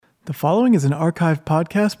The following is an archive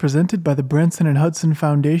podcast presented by the Branson and Hudson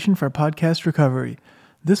Foundation for Podcast Recovery.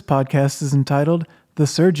 This podcast is entitled The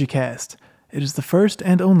Surgicast. It is the first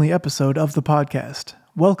and only episode of the podcast.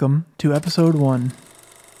 Welcome to episode 1.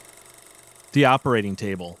 The operating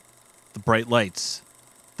table, the bright lights,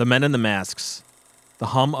 the men in the masks, the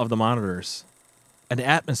hum of the monitors, an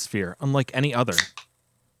atmosphere unlike any other.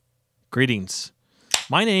 Greetings.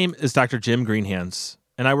 My name is Dr. Jim Greenhands,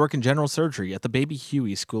 and I work in general surgery at the Baby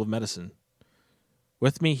Huey School of Medicine.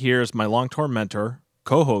 With me here is my long-term mentor,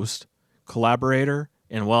 co-host, collaborator,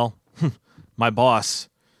 and, well, my boss.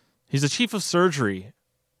 He's the chief of surgery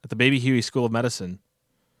at the Baby Huey School of Medicine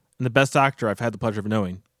and the best doctor I've had the pleasure of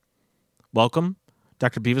knowing. Welcome,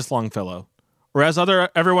 Dr. Beavis Longfellow, or as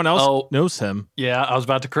everyone else knows him. Yeah, I was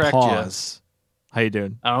about to correct Pause. How you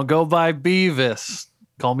doing? I don't go by Beavis.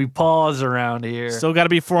 Call me Paws around here. Still got to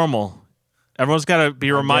be formal. Everyone's got to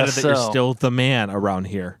be reminded that you're still the man around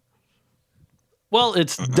here. Well,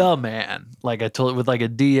 it's the man. Like I told it with like a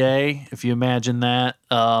DA, if you imagine that.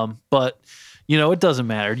 But, you know, it doesn't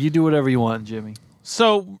matter. You do whatever you want, Jimmy.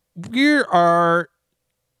 So we are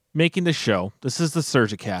making the show. This is the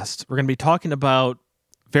Surgicast. We're going to be talking about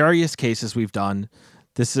various cases we've done.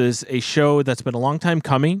 This is a show that's been a long time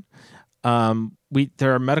coming.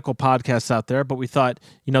 There are medical podcasts out there, but we thought,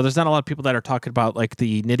 you know, there's not a lot of people that are talking about like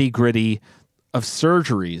the nitty gritty of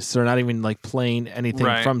surgeries. They're not even like playing anything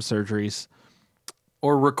from surgeries.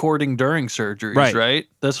 Or recording during surgeries, right?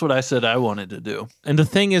 That's what I said I wanted to do. And the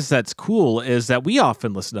thing is that's cool is that we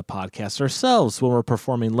often listen to podcasts ourselves when we're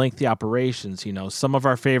performing lengthy operations. You know, some of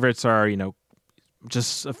our favorites are, you know,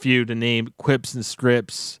 just a few to name: Quips and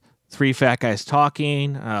Strips, Three Fat Guys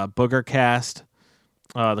Talking, Boogercast.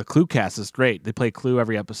 The Cluecast is great. They play Clue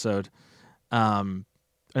every episode.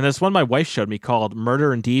 And this one my wife showed me called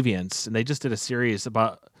Murder and Deviance, and they just did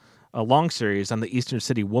a long series on the Eastern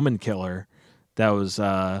City woman killer that was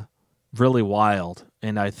really wild.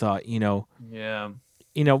 And I thought, I'm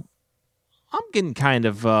getting kind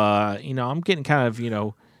of,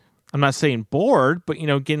 I'm not saying bored, but,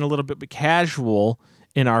 getting a little bit casual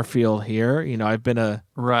in our field here. I've been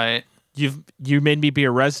You made me be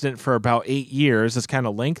a resident for about 8 years. It's kind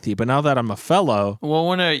of lengthy, but now that I'm a fellow, well,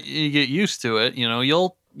 when you get used to it,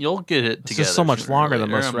 you'll get it together. It's just so much longer than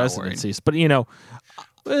most residencies. But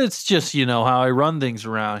it's just how I run things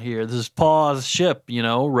around here. This is pause ship,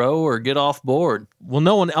 row or get off board. Well,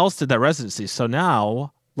 no one else did that residency, so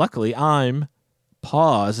now luckily I'm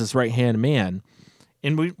Paw's right hand man.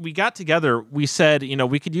 And we got together. We said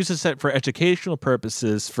we could use this for educational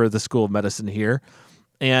purposes for the School of Medicine here,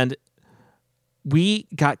 and we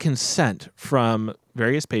got consent from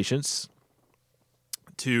various patients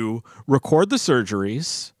to record the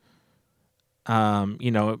surgeries,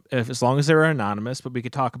 as long as they were anonymous, but we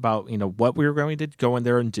could talk about, what we were going to go in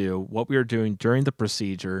there and do, what we were doing during the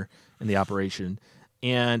procedure and the operation,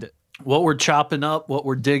 and what we're chopping up, what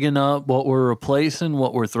we're digging up, what we're replacing,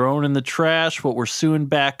 what we're throwing in the trash, what we're sewing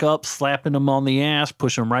back up, slapping them on the ass,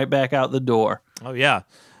 pushing them right back out the door. Oh, yeah.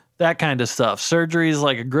 That kind of stuff. Surgery is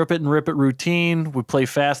like a grip it and rip it routine. We play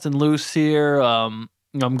fast and loose here. I'm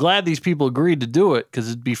glad these people agreed to do it because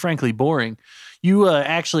it'd be frankly boring.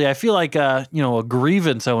 I feel like, a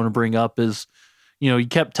grievance I want to bring up is, you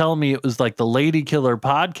kept telling me it was like the Lady Killer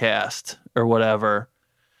podcast or whatever.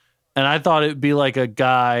 And I thought it'd be like a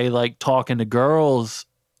guy like talking to girls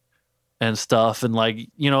and stuff. And like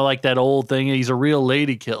that old thing, he's a real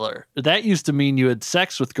lady killer. That used to mean you had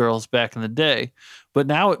sex with girls back in the day. But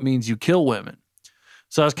now it means you kill women.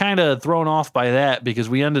 So I was kind of thrown off by that because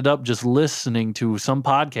we ended up just listening to some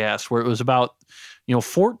podcast where it was about,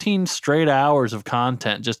 14 straight hours of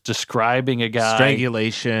content just describing a guy.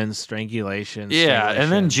 Strangulation. Yeah, and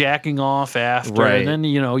then jacking off after. Right. And then,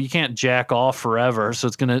 you can't jack off forever. So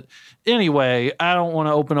it's going to... Anyway, I don't want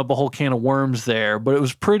to open up a whole can of worms there, but it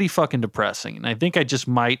was pretty fucking depressing. And I think I just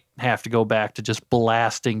might have to go back to just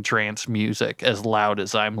blasting trance music as loud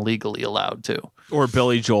as I'm legally allowed to. Or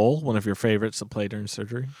Billy Joel, one of your favorites that played during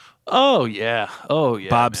surgery. Oh, yeah.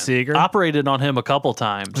 Bob Seger. Operated on him a couple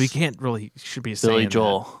times. We should be saying Billy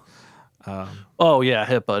Joel.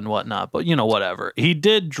 HIPAA and whatnot, but whatever. He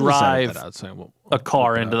did drive a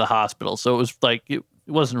car into the hospital, so it was like, it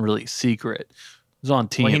wasn't really secret. It was on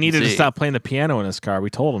TMZ. Well, he needed to stop playing the piano in his car.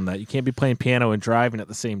 We told him that. You can't be playing piano and driving at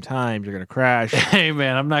the same time. You're going to crash. Hey,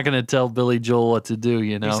 man, I'm not going to tell Billy Joel what to do,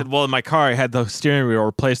 He said, well, in my car, I had the steering wheel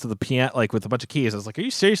replaced with the piano, like with a bunch of keys. I was like, are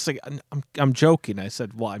you serious? Like, I'm joking. I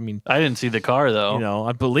said, well, I mean. I didn't see the car, though.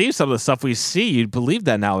 I believe some of the stuff we see. You'd believe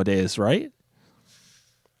that nowadays, right?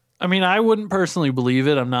 I mean, I wouldn't personally believe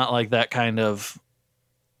it. I'm not like that kind of.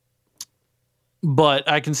 But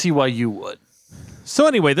I can see why you would. So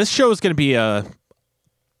anyway, this show is going to be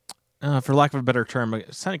for lack of a better term,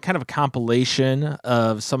 kind of a compilation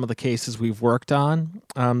of some of the cases we've worked on.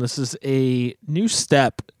 This is a new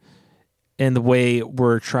step in the way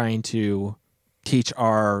we're trying to teach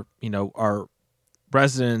our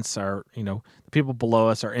residents, our, the people below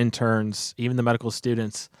us, our interns, even the medical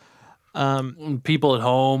students. People at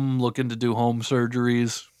home looking to do home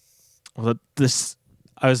surgeries. Well,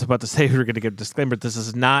 I was about to say we were going to give a disclaimer. This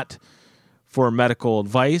is not for medical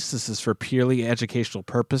advice. This is for purely educational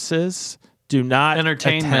purposes. Do not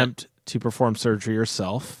attempt to perform surgery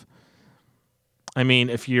yourself. I mean,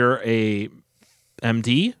 if you're a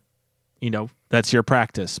MD, that's your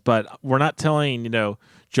practice. But we're not telling, Joe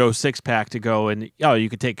Sixpack to go and, you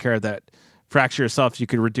could take care of that fracture yourself. You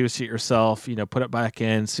could reduce it yourself, put it back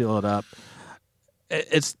in, seal it up.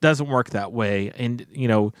 It doesn't work that way. And,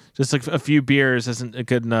 just like a few beers isn't a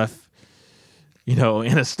good enough,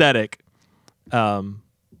 anesthetic.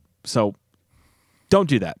 So don't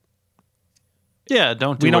do that. Yeah,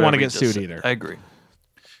 don't do We don't want to whatever get you just sued said. either. I agree.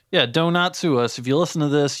 Yeah, do not sue us. If you listen to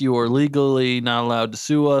this, you are legally not allowed to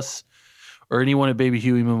sue us or anyone at Baby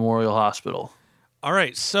Huey Memorial Hospital. All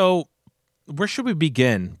right. So where should we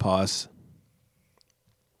begin? Pause.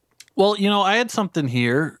 Well, I had something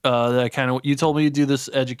here that you told me to do this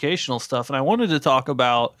educational stuff, and I wanted to talk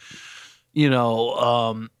about,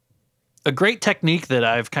 a great technique that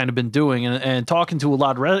I've kind of been doing and talking to a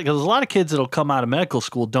lot of, because there's a lot of kids that'll come out of medical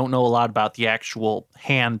school don't know a lot about the actual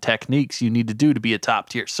hand techniques you need to do to be a top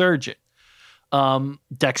tier surgeon.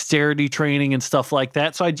 Dexterity training and stuff like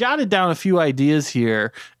that. So I jotted down a few ideas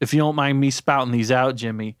here, if you don't mind me spouting these out,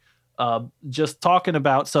 Jimmy. Just talking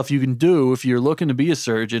about stuff you can do if you're looking to be a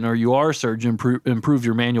surgeon or you are a surgeon, improve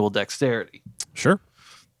your manual dexterity. Sure.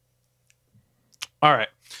 All right.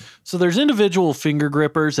 So there's individual finger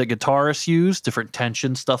grippers that guitarists use, different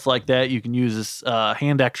tension, stuff like that. You can use as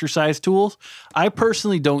hand exercise tools. I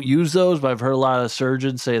personally don't use those, but I've heard a lot of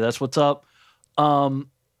surgeons say that's what's up.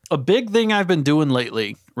 A big thing I've been doing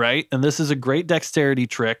lately, right? And this is a great dexterity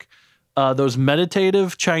trick. Those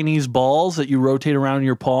meditative Chinese balls that you rotate around in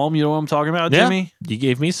your palm. You know what I'm talking about, Jimmy? You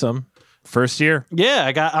gave me some first year. Yeah,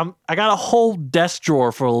 I got a whole desk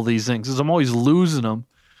drawer full of these things because I'm always losing them,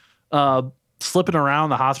 slipping around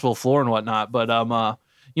the hospital floor and whatnot. But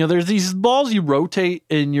there's these balls you rotate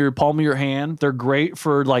in your palm of your hand. They're great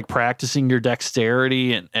for like practicing your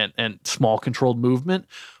dexterity and small controlled movement.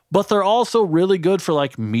 But they're also really good for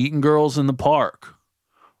like meeting girls in the park,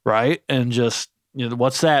 right? And just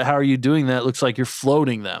what's that? How are you doing that? It looks like you're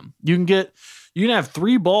floating them. You can have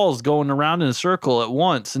 3 balls going around in a circle at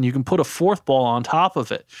once, and you can put a 4th ball on top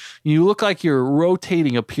of it. You look like you're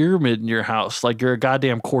rotating a pyramid in your house, like you're a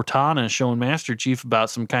goddamn Cortana showing Master Chief about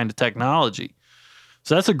some kind of technology.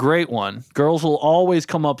 So that's a great one. Girls will always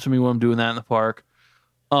come up to me when I'm doing that in the park.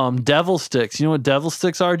 Devil sticks. You know what devil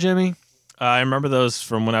sticks are, Jimmy? I remember those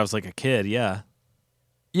from when I was like a kid. Yeah.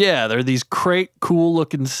 Yeah, they're these cool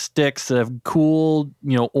looking sticks that have cool,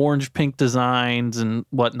 orange pink designs and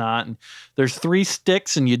whatnot. And there's 3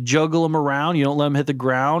 sticks and you juggle them around. You don't let them hit the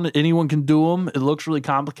ground. Anyone can do them. It looks really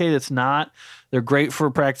complicated. It's not. They're great for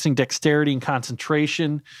practicing dexterity and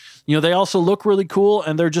concentration. They also look really cool,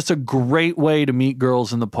 and they're just a great way to meet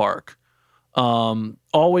girls in the park.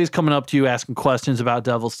 Always coming up to you, asking questions about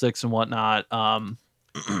devil sticks and whatnot.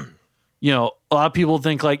 A lot of people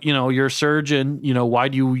think like, you're a surgeon, why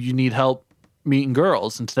do you need help meeting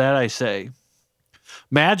girls? And to that I say,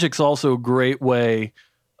 magic's also a great way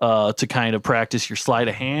to kind of practice your sleight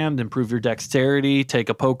of hand, improve your dexterity, take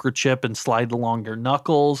a poker chip and slide along your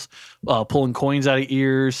knuckles, pulling coins out of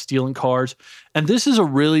ears, stealing cards. And this is a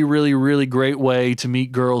really, really, really great way to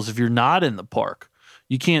meet girls if you're not in the park.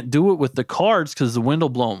 You can't do it with the cards because the wind will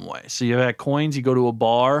blow them away. So you have coins, you go to a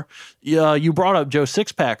bar. You brought up Joe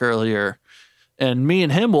Sixpack earlier, and me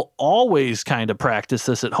and him will always kind of practice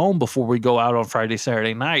this at home before we go out on Friday,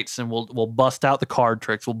 Saturday nights, and we'll bust out the card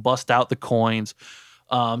tricks, we'll bust out the coins,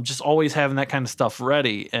 just always having that kind of stuff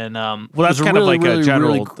ready. And that's kind of like a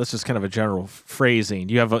general. That's just kind of a general phrasing.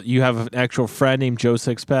 You have an actual friend named Joe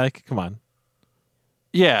Sixpack. Come on.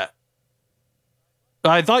 Yeah.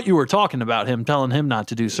 I thought you were talking about him, telling him not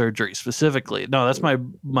to do surgery specifically. No, that's my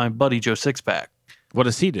buddy Joe Sixpack. What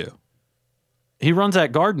does he do? He runs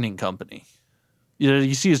that gardening company.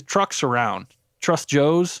 You see his trucks around. Trust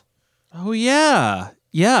Joe's. Oh yeah.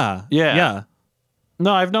 No,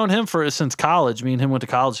 I've known him since college. Me and him went to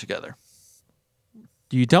college together.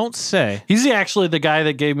 You don't say. He's actually the guy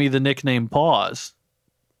that gave me the nickname Paws.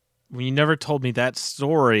 Well, you never told me that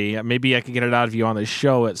story. Maybe I could get it out of you on the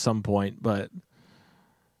show at some point, but.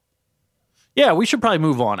 Yeah, we should probably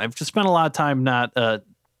move on. I've just spent a lot of time not.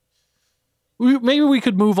 Maybe we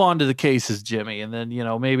could move on to the cases, Jimmy, and then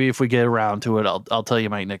maybe if we get around to it, I'll tell you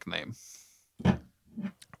my nickname.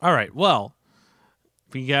 All right. Well,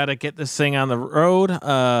 we gotta get this thing on the road.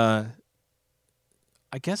 I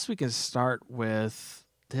guess we could start with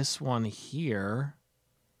this one here.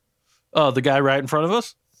 Oh, the guy right in front of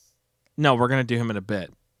us? No, we're gonna do him in a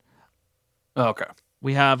bit. Oh, okay.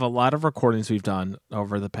 We have a lot of recordings we've done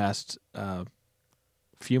over the past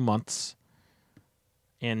few months.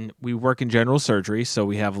 And we work in general surgery, so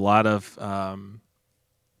we have a lot of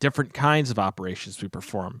different kinds of operations we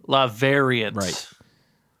perform. A lot of variants.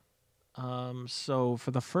 Right. So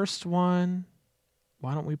for the first one,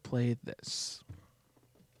 why don't we play this?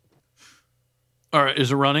 All right.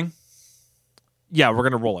 Is it running? Yeah, we're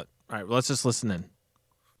going to roll it. All right, well, let's just listen in.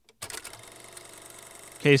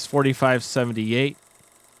 Case 4578.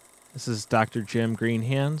 This is Dr. Jim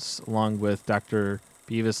Greenhands, along with Dr.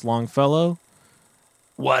 Beavis Longfellow.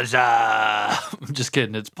 What's up? I'm just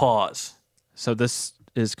kidding. It's pause. So this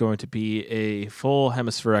is going to be a full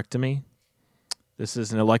hemispherectomy. This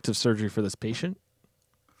is an elective surgery for this patient.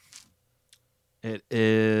 It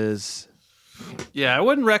is... Yeah, I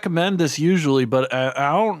wouldn't recommend this usually, but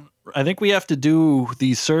I think we have to do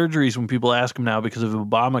these surgeries when people ask them now because of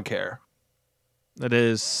Obamacare. It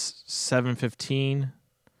is 715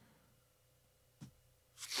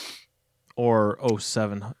 or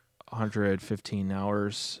 715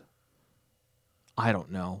 hours. I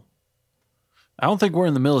don't know. I don't think we're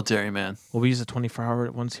in the military, man. Well, we use the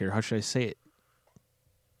 24-hour ones here. How should I say it?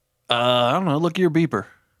 I don't know. Look at your beeper.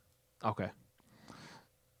 Okay.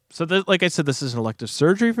 So, like I said, this is an elective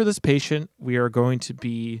surgery for this patient. We are going to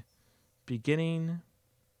be beginning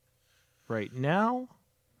right now.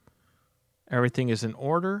 Everything is in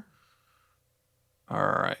order. All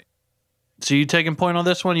right. So you taking point on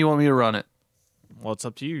this one? You want me to run it? Well, it's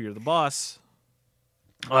up to you. You're the boss.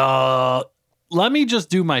 Let me just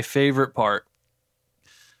do my favorite part.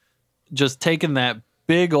 Just taking that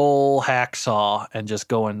big old hacksaw and just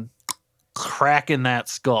going cracking that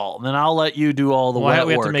skull. And then I'll let you do all the wet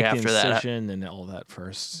we have work to make after the that. incision and all that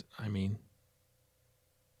first. I mean,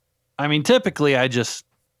 typically I am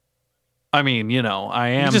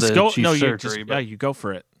the chief surgery. Yeah, you go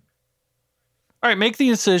for it. All right, make the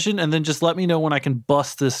incision and then just let me know when I can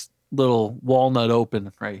bust this little walnut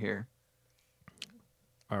open right here.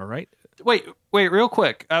 All right. Wait, real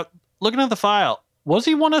quick. Looking at the file, what does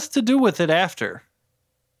he want us to do with it after?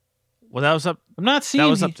 Well, that was up. I'm not seeing. That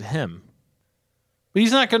was up to him. But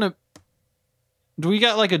he's not gonna. Do we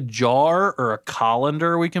got like a jar or a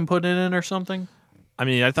colander we can put it in or something? I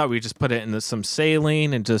mean, I thought we just put it in some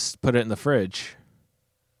saline and just put it in the fridge.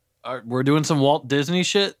 We're doing some Walt Disney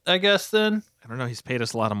shit, I guess. Then I don't know. He's paid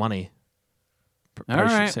us a lot of money. All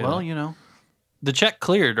right. Well, that. The check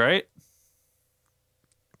cleared, right?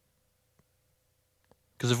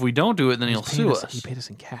 Because if we don't do it, then he'll sue us. He paid us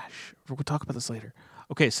in cash. We'll talk about this later.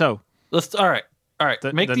 Okay, so all right.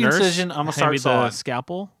 Make the incision. I'm gonna start sawing. The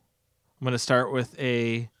scalpel. I'm gonna start with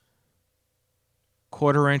a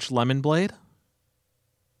 1/4-inch lemon blade.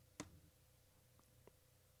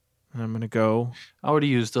 And I'm gonna go. I would have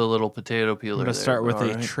used a little potato peeler. I'm gonna start with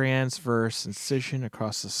a transverse incision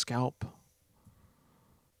across the scalp.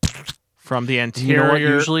 From the anterior,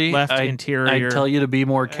 usually anterior. I tell you to be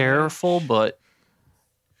more careful, but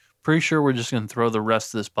pretty sure we're just going to throw the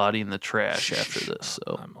rest of this body in the trash after this.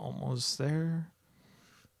 So I'm almost there.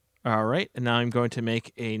 All right, and now I'm going to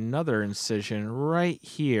make another incision right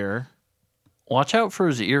here. Watch out for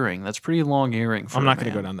his earring. That's a pretty long earring. I'm not going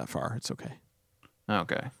to go down that far. It's okay.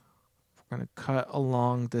 Okay. We're going to cut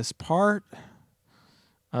along this part.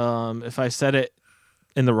 If I said it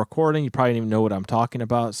in the recording, you probably didn't even know what I'm talking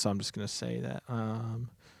about, so I'm just going to say that.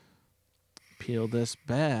 Peel this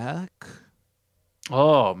back.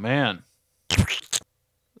 Oh, man.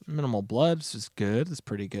 Minimal blood. This is good. It's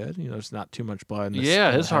pretty good. There's not too much blood in this.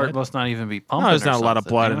 Yeah, his heart must not even be pumping. No, there's not a lot of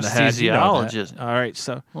blood in the head. Anesthesiologist. All right,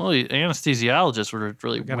 so. Well, the anesthesiologist would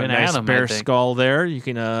really got win a nice at him, bare skull there. You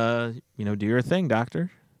can, do your thing,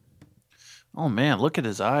 doctor. Oh, man, look at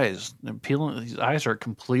his eyes. They're peeling. His eyes are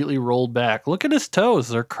completely rolled back. Look at his toes.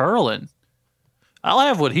 They're curling. I'll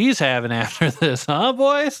have what he's having after this, huh,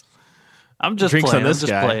 boys? I'm just playing. I'm just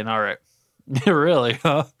playing. All right. Yeah, really?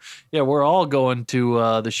 Huh? Yeah, we're all going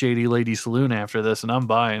to the Shady Lady Saloon after this, and I'm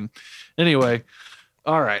buying. Anyway,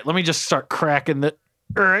 all right, let me just start cracking the...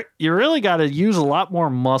 All right, you really got to use a lot more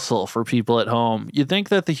muscle for people at home. You think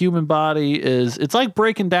that the human body is... It's like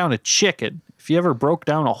breaking down a chicken. If you ever broke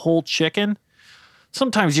down a whole chicken,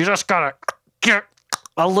 sometimes you just got to get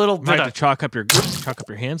a little bit of... chalk up your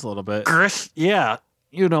hands a little bit. Yeah.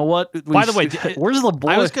 You know what? By the way, where's the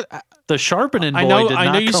boy? The sharpening boy. I know. Did I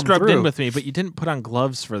know not you come scrubbed through. in with me, but you didn't put on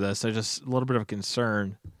gloves for this. I just a little bit of a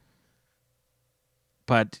concern.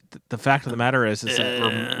 But the fact of the matter is that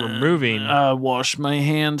we're moving. I washed my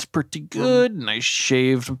hands pretty good, and I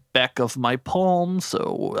shaved back of my palm,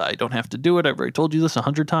 so I don't have to do it. I've already told you this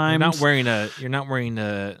 100 times. You're not wearing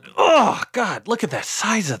a. Oh God! Look at that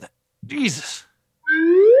size of that. Jesus.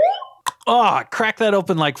 Oh, I cracked that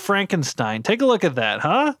open like Frankenstein. Take a look at that,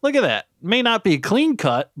 huh? Look at that. May not be a clean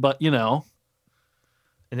cut, but you know.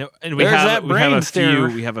 And we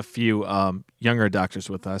have a few younger doctors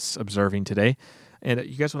with us observing today. And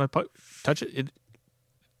you guys want to touch it?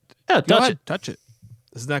 Yeah, touch it.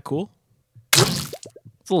 Isn't that cool? It's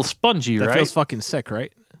a little spongy, right? That feels fucking sick,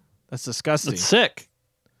 right? That's disgusting. It's sick.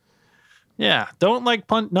 Yeah, don't like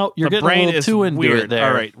punch. No, you're getting brain a little too into weird. it there.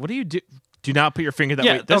 All right, what do you do? Do not put your finger that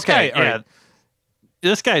way.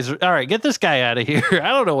 This guy's all right. Get this guy out of here. I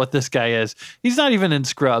don't know what this guy is. He's not even in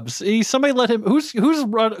scrubs. Somebody let him. Who's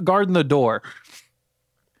guarding the door?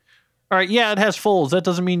 All right. Yeah, it has folds. That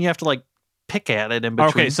doesn't mean you have to like pick at it in between.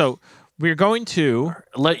 Okay, so we're going to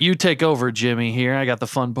let you take over, Jimmy. Here, I got the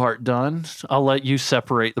fun part done. I'll let you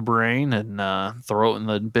separate the brain and throw it in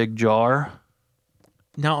the big jar.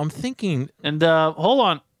 Now I'm thinking, and hold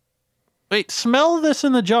on. Wait, smell this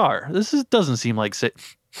in the jar. Doesn't seem like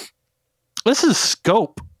this is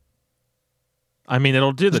scope. I mean,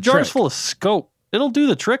 it'll do the trick. The jar's full of scope. It'll do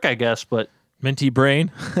the trick, I guess, but minty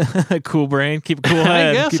brain, cool brain, keep a cool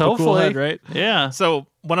head. I guess, keep hopefully. A cool head, right? Yeah. So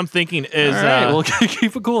what I'm thinking is, all right, well,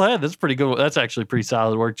 keep a cool head. That's pretty good. That's actually pretty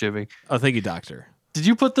solid work, Jimmy. Oh, thank you, doctor. Did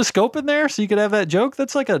you put the scope in there so you could have that joke?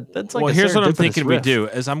 Well, here's what I'm thinking we do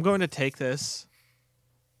is I'm going to take this.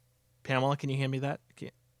 Pamela, can you hand me that?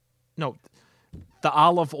 No, the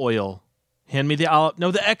olive oil. Hand me the olive. No,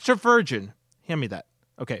 the extra virgin. Hand me that.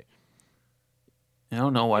 Okay. I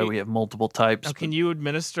don't know why we have multiple types. Now, can you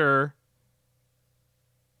administer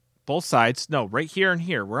both sides? No, right here and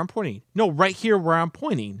here where I'm pointing. No, right here where I'm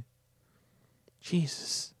pointing.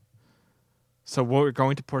 Jesus. So we're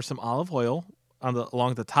going to pour some olive oil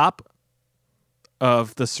along the top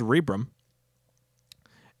of the cerebrum.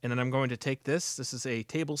 And then I'm going to take this. This is a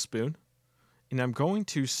tablespoon. And I'm going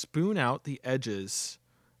to spoon out the edges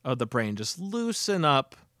of the brain. Just loosen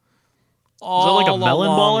up all like a melon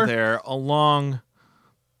baller there along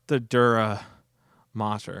the dura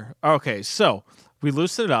mater. Okay, so we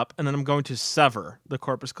loosen it up, and then I'm going to sever the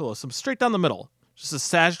corpus callosum straight down the middle. Just a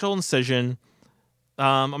sagittal incision.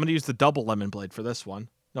 I'm going to use the double lemon blade for this one.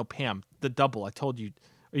 No, Pam, the double. I told you.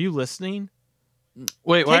 Are you listening?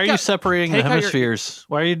 Wait, why are you separating the hemispheres?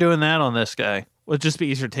 Why are you doing that on this guy? Well, it'd just be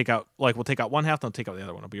easier to take out. Like, we'll take out one half, then we'll take out the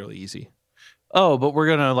other one. It'll be really easy. Oh, but we're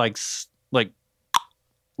gonna like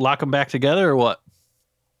lock them back together, or what?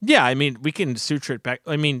 Yeah, I mean, we can suture it back.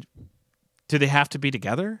 I mean, do they have to be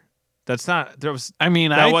together? That's not. There was. I mean,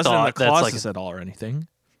 that wasn't in the clauses at all or anything.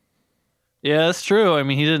 Yeah, that's true. I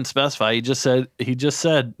mean, he didn't specify. He just said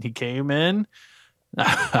he came in.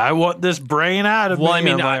 I want this brain out of me. Well, I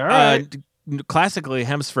mean, all right. Classically,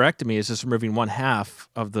 hemispherectomy is just removing one half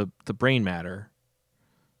of the brain matter.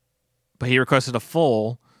 But he requested a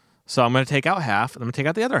full, so I'm going to take out half, and I'm going to take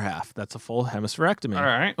out the other half. That's a full hemispherectomy. All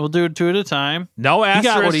right, we'll do it two at a time. No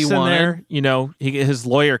asterisks he got what he in wanted. there. You know, his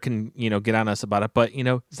lawyer can, get on us about it, but,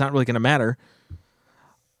 it's not really going to matter.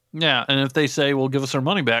 Yeah, and if they say, well, give us our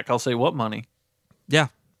money back, I'll say, what money? Yeah.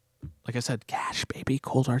 Like I said, cash, baby,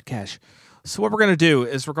 cold hard cash. So what we're going to do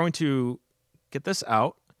is we're going to get this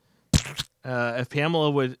out. If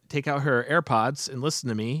Pamela would take out her AirPods and listen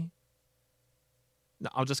to me, no,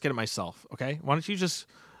 I'll just get it myself, okay? Why don't you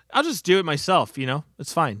I'll just do it myself,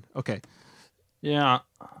 It's fine. Okay. Yeah.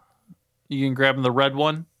 You can grab the red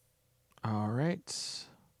one. All right.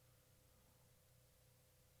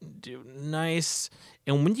 Do nice.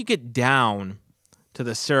 And when you get down to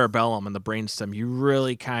the cerebellum and the brainstem, you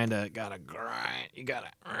really kind of got to grind. You got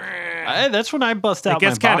to... That's when I bust out my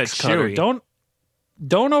box cutter. Chewy.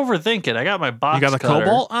 Don't overthink it. I got my box cutter. You got the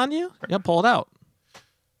cobalt on you? Yeah, pull it out.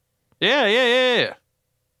 Yeah.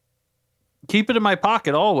 Keep it in my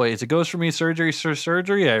pocket always. It goes from me surgery to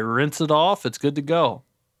surgery. I rinse it off. It's good to go.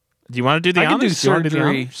 Do you want to do the honors? I can do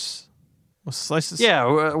surgery. We'll slice this.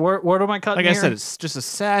 Yeah, what am I cutting Like here? I said, it's just a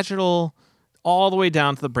sagittal all the way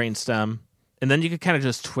down to the brainstem, and then you can kind of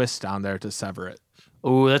just twist down there to sever it.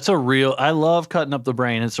 Oh, that's I love cutting up the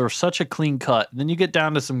brain. It's such a clean cut. Then you get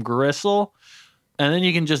down to some gristle, and then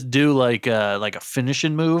you can just do like a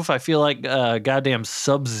finishing move. I feel like goddamn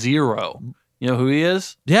Sub-Zero. You know who he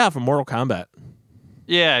is? Yeah, from Mortal Kombat.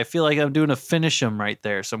 Yeah, I feel like I'm doing a finish 'em right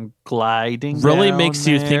there. So I'm gliding. Really down makes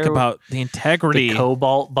you think there about the with integrity the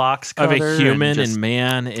cobalt box of cutter a human just- and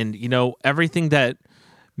man, and everything that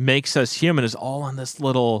makes us human is all on this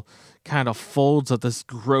little kind of folds of this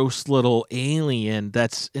gross little alien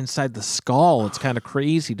that's inside the skull. It's kind of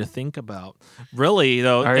crazy to think about. Really,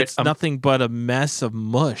 though, All right, it's nothing but a mess of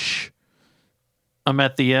mush. I'm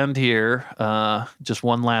at the end here. Just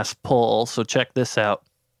one last pull. So check this out.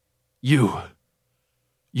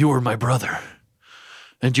 You were my brother,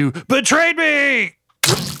 and you betrayed me.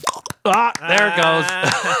 There it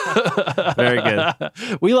goes. Very good.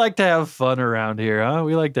 We like to have fun around here, huh?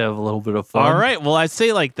 We like to have a little bit of fun. All right. Well, I'd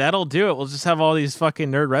say that'll do it. We'll just have all these fucking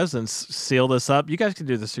nerd residents seal this up. You guys can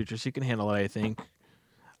do the sutures. You can handle it, I think.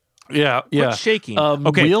 Yeah, yeah. Quit shaking. Um,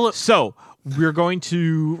 Okay. we'll- So we're going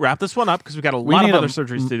to wrap this one up because we got a lot of need other a-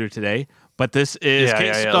 surgeries to do today. But this is Yeah,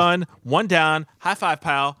 case yeah, yeah. done. One down. High five,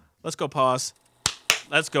 pal. Let's go, pause.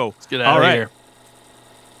 Let's go. Let's get out All of right. here.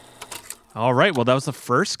 All right. Well, that was the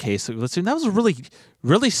first case. Let's see. That was a really,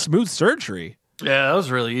 really smooth surgery. Yeah, that was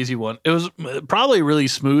a really easy one. It was probably really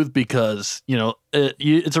smooth because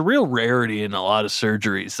it's a real rarity in a lot of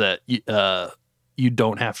surgeries that you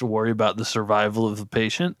don't have to worry about the survival of the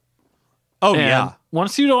patient. Oh, And yeah.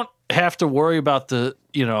 once you don't have to worry about if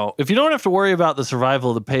you don't have to worry about the survival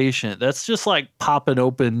of the patient, that's just like popping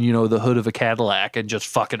open, the hood of a Cadillac and just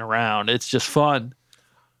fucking around. It's just fun.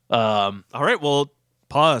 All right. Well,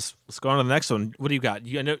 pause. Let's go on to the next one. What do you got?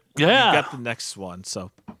 You got the next one.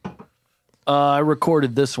 So I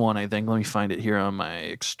recorded this one, I think. Let me find it here on my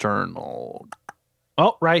external.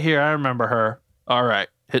 Oh, right here. I remember her. All right.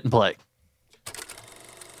 Hit and play.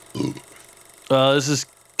 This is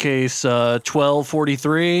case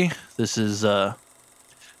 1243. This is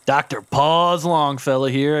Dr. Paws Longfellow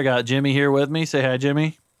here. I got Jimmy here with me. Say hi,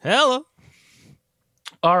 Jimmy. hello.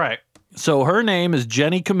 All right. So her name is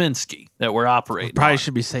Jenny Kaminsky that we're operating. Probably on.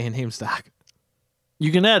 should be saying name stock.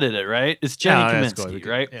 You can edit it, right? It's Jenny that's Kaminsky,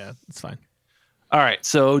 cool. right? Yeah, it's fine. All right.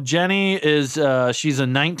 So Jenny is she's a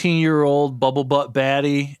 19-year-old bubble butt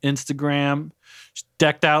baddie, Instagram. She's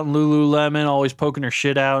decked out in Lululemon, always poking her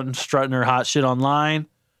shit out and strutting her hot shit online.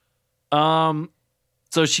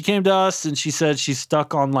 So she came to us and she said she's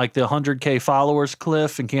stuck on like the 100K followers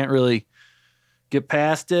cliff and can't really get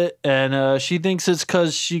past it. And she thinks it's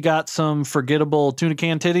because she got some forgettable tuna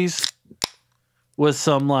can titties with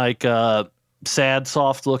some like sad,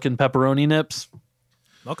 soft looking pepperoni nips.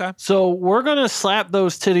 Okay. So we're going to slap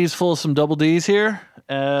those titties full of some double Ds here,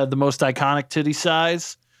 the most iconic titty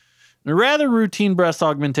size, and a rather routine breast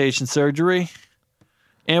augmentation surgery.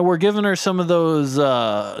 And we're giving her some of those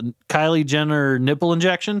Kylie Jenner nipple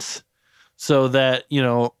injections so that,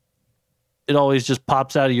 it always just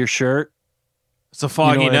pops out of your shirt. It's a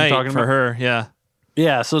foggy what I'm night talking for about? her. Yeah.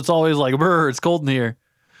 Yeah, so it's always like, brr, it's cold in here.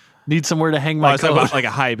 Need somewhere to hang my it's coat. about like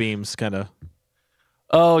a high beams kind of.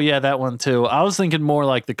 Oh, yeah, that one too. I was thinking more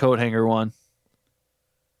like the coat hanger one.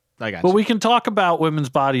 I got But you. we can talk about women's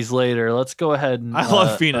bodies later. Let's go ahead and... I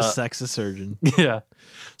love being a sexist surgeon. Yeah.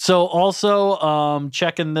 So also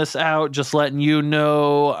checking this out, just letting you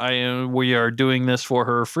know we are doing this for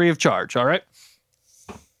her free of charge. All right.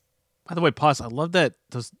 By the way, pause. I love that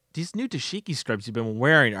these new dashiki stripes you've been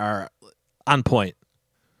wearing are on point.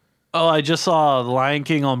 Oh, I just saw The Lion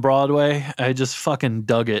King on Broadway. I just fucking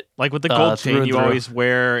dug it. Like with the gold through chain and you through. always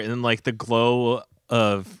wear, and then like the glow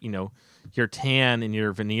of your tan and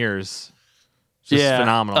your veneers. Just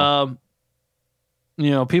phenomenal.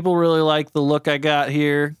 People really like the look I got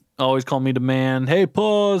here. Always call me the man. Hey,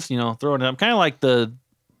 pause. Throwing it. I'm kind of like the,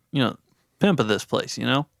 pimp of this place.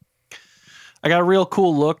 I got a real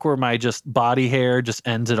cool look where my just body hair just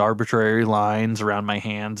ends at arbitrary lines around my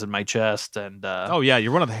hands and my chest. And Oh yeah,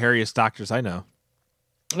 you're one of the hairiest doctors I know.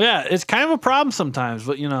 yeah, it's kind of a problem sometimes,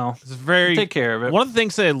 but It's very take care of it. One of the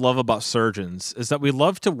things that I love about surgeons is that we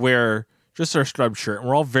love to wear just our scrub shirt, and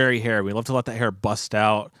we're all very hairy. We love to let that hair bust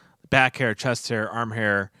out, back hair, chest hair, arm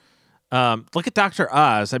hair. Look at Dr.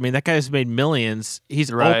 Oz. I mean, that guy's made millions.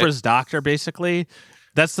 He's Right. Oprah's doctor, basically.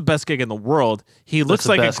 That's the best gig in the world. He looks the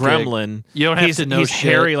like a best gig. gremlin. You don't have he's, to know He's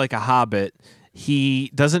shit. hairy like a hobbit.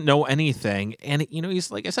 He doesn't know anything, and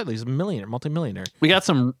he's like I said, he's a millionaire, multimillionaire. We got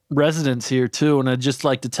some residents here too, and I'd just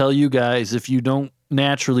like to tell you guys, if you don't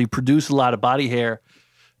naturally produce a lot of body hair,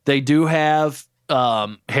 they do have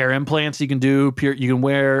hair implants you can do. You can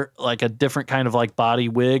wear like a different kind of like body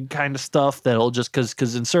wig kind of stuff that'll just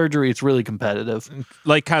because in surgery it's really competitive.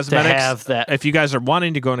 Like To cosmetics, have that. if you guys are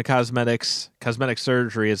wanting to go into cosmetic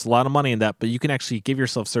surgery, it's a lot of money in that, but you can actually give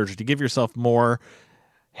yourself surgery to give yourself more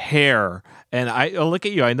hair. And I'll look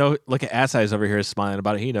at you. I know. Look at Ass Eyes over here smiling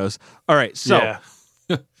about it. He knows. All right, so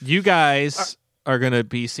Yeah. you guys are going to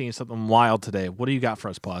be seeing something wild today. What do you got for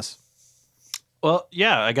us, Paws? Well,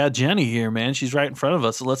 yeah, I got Jenny here, man. She's right in front of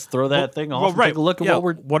us. So let's throw that thing off and take a look at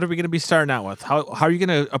what are we going to be starting out with? How are you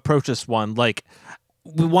going to approach this one? Like,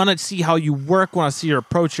 we want to see how you work. Want to see your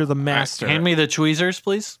approach. You're the master. Hand me the tweezers,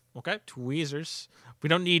 please. Okay, tweezers. We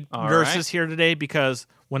don't need nurses here today because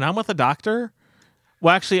when I'm with a doctor,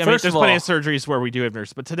 well, actually, I mean, there's plenty of surgeries where we do have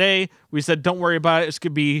nurses, but today we said don't worry about it. It's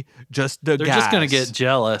gonna be just the guys. They're just gonna get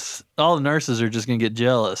jealous. All the nurses are just gonna get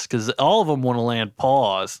jealous because all of them want to land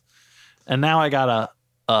Paws, and now I got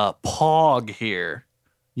a Pog here.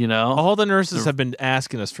 You know, all the nurses have been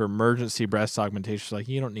asking us for emergency breast augmentation. Like,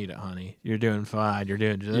 you don't need it, honey. You're doing fine. You're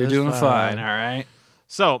doing fine. All right.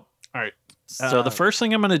 So, all right. So the first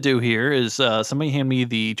thing I'm gonna do here is somebody hand me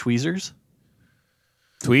the tweezers.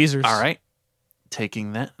 Tweezers. All right.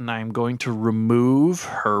 Taking that, and I'm going to remove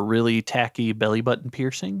her really tacky belly button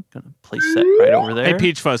piercing. Gonna place that right over there. Hey,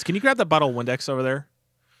 Peach Fuzz, can you grab that bottle of Windex over there?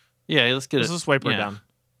 Yeah, let's get it. Let's just wipe her down.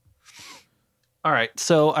 All right,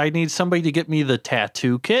 so I need somebody to get me the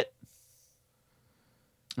tattoo kit.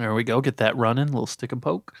 There we go. Get that running. Little stick and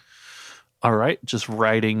poke. All right, just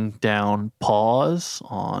writing down Paws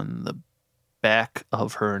on the back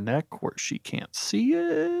of her neck where she can't see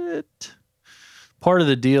it. Part of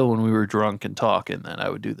the deal when we were drunk and talking that I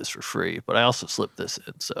would do this for free, but I also slipped this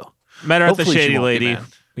in. So met her at the Shady Lady,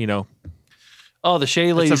 you know. Oh, the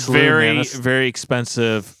Shady Lady. It's a very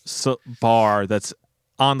expensive bar that's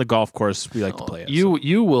on the golf course. We like to play it.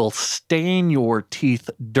 You will stain your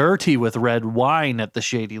teeth dirty with red wine at the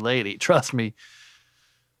Shady Lady. Trust me.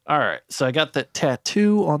 All right, so I got that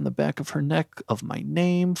tattoo on the back of her neck of my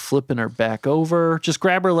name, flipping her back over. Just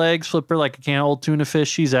grab her legs, flip her like a can of old tuna fish.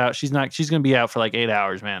 She's out. She's going to be out for like 8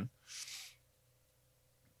 hours, man.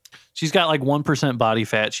 She's got like 1% body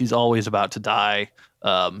fat. She's always about to die.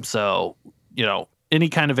 So, you know, any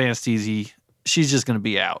kind of anesthesia, she's just going to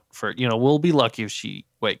be out for, you know, we'll be lucky if she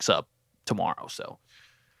wakes up tomorrow. So,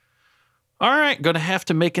 all right, going to have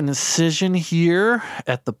to make an incision here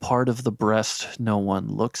at the part of the breast no one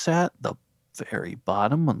looks at, the very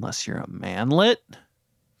bottom, unless you're a manlet.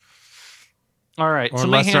 All right. Or so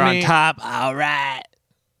unless they're on top. All right.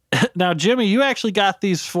 Now, Jimmy, you actually got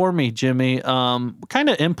these for me, Jimmy. What kind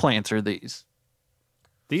of implants are these?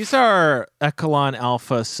 These are Echelon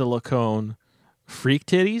Alpha Silicone Freak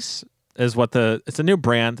Titties. It's a new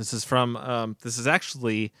brand. This is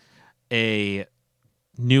actually a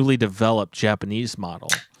newly developed Japanese model.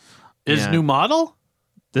 New model?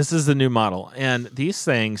 This is the new model. And these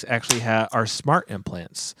things actually are smart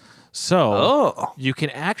implants. So you can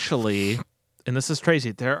actually, and this is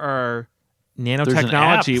crazy, there are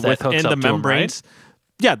nanotechnology within the membranes. Them,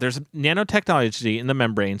 right? Yeah, there's nanotechnology in the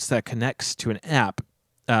membranes that connects to an app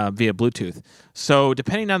via Bluetooth. So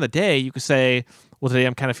depending on the day, you could say, well, today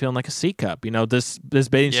I'm kind of feeling like a C cup. You know, this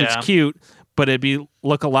bathing suit's cute, but it'd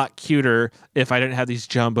look a lot cuter if I didn't have these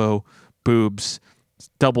jumbo boobs,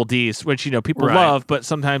 double Ds, which, you know, people love, but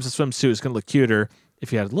sometimes a swimsuit is going to look cuter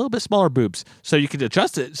if you had a little bit smaller boobs. So you could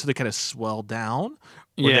adjust it so they kind of swell down,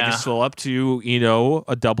 or they can swell up to, you know,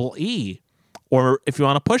 a double E. Or if you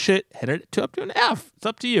want to push it, hit it up to an F. It's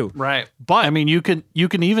up to you. Right. But I mean, you can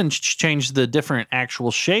even change the different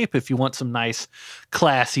actual shape if you want some nice,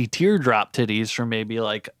 classy teardrop titties for maybe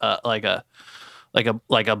like a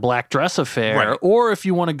black dress affair. Right. Or if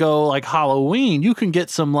you want to go like Halloween, you can get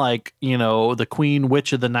some like, you know, the Queen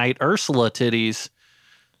Witch of the Night Ursula titties,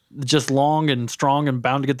 just long and strong and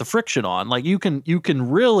bound to get the friction on. Like you can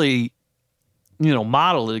really, you know,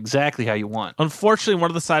 model it exactly how you want. Unfortunately, one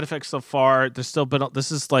of the side effects so far, this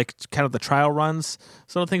is like kind of the trial runs.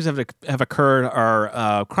 Some of the things that have occurred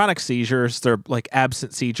are chronic seizures. They're like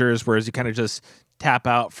absent seizures, whereas you kind of just tap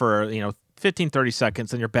out for, you know, 15, 30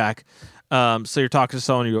 seconds and you're back. So you're talking to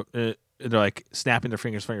someone, they're like snapping their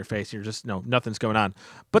fingers from your face. And you're just, no, nothing's going on.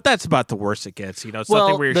 But that's about the worst it gets. You know,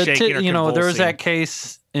 something where you're shaking or you know, convulsing. there was that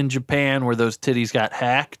case in Japan where those titties got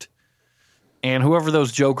hacked. And whoever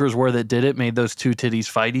those jokers were that did it made those two titties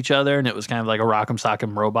fight each other, and it was kind of like a Rock'em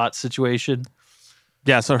Sock'em Robot situation.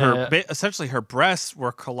 Yeah, so essentially her breasts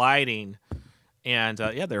were colliding, and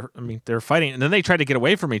they're fighting, and then they tried to get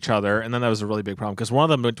away from each other, and then that was a really big problem because one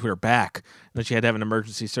of them went to her back, and then she had to have an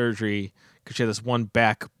emergency surgery because she had this one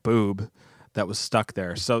back boob that was stuck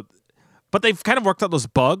there. So, but they've kind of worked out those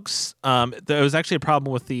bugs. There was actually a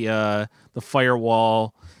problem with the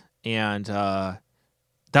firewall, and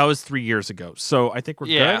that was 3 years ago. So I think we're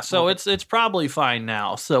good. Yeah, so it's probably fine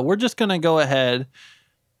now. So we're just going to go ahead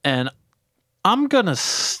and I'm going to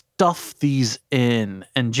stuff these in.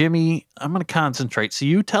 And Jimmy, I'm going to concentrate. So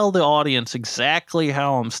you tell the audience exactly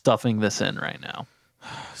how I'm stuffing this in right now.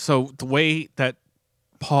 So the way that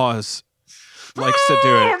Paws likes to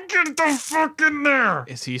do it. Get the fuck in there!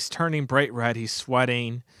 Is he's turning bright red. He's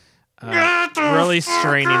sweating, Get the really fuck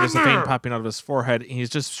straining. in There's a vein there! popping out of his forehead. And he's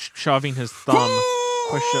just shoving his thumb,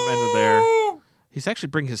 push him into there. He's actually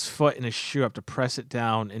bringing his foot and his shoe up to press it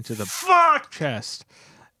down into the Fuck! chest.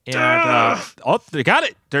 And they got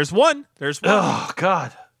it. There's one. Oh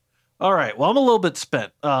God! All right. Well, I'm a little bit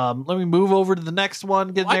spent. Let me move over to the next one.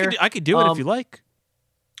 Get Well, there. I could do it if you like.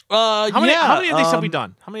 How How many of these have we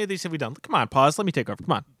done? How many of these have we done? Come on, pause. Let me take over.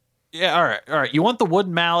 Come on. Yeah. All right. You want the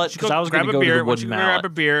wooden mallet? Because I was going to grab go a beer. to the Why don't wooden you mallet. grab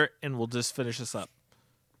a beer and we'll just finish this up.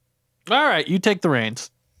 All right. You take the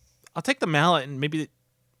reins. I'll take the mallet and maybe.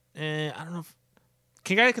 I don't know.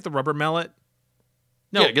 Can I get the rubber mallet?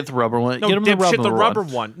 No, Yeah, get the rubber one. no, Get him the dipshit, rubber, the rubber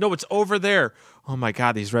one. one. No, it's over there. Oh my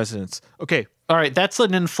god, these residents. Okay, All right. That's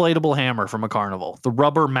an inflatable hammer from a carnival. The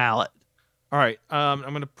rubber mallet. all right. I'm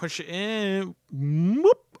gonna push it in.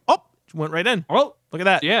 Whoop. Oh, went right in. Oh, Look at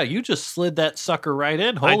that. yeah. You just slid that sucker right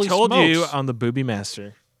in. I Holy told smokes. you on the Booby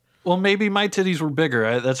Master. Well, maybe my titties were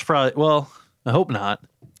bigger. That's probably. Well, I hope not.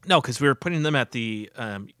 No, because we were putting them at the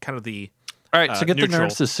kind of the. All right. So get the neutral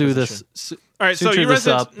nurse to sue position. this. All right, so Suture you this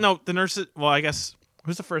residents. up. No, the nurse. Well, I guess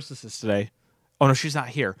who's the first assist today? Oh no, she's not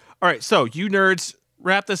here. All right, so you nerds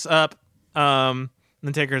wrap this up. And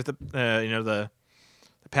then take her to the the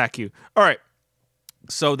PACU. All right,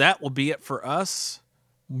 so that will be it for us.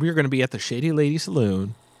 We're going to be at the Shady Lady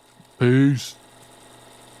Saloon. Peace.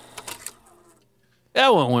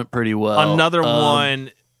 That one went pretty well. Another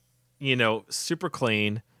one, super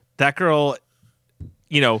clean. That girl,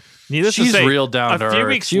 needless She's to say, real down to a few earth.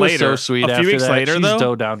 weeks She later, was so sweet. a few after weeks that. later, She's though,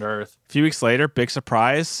 so down to earth. a few weeks later, big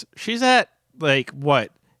surprise. She's at like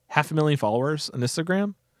what 500,000 followers on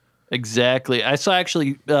Instagram. Exactly. I saw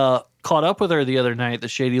actually caught up with her the other night at the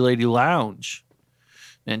Shady Lady Lounge,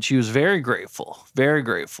 and she was very grateful. Very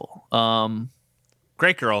grateful.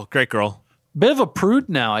 Great girl. Bit of a prude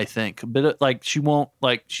now, I think. A bit of, like she won't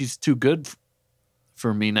she's too good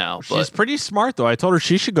for me now. She's But pretty smart, though. I told her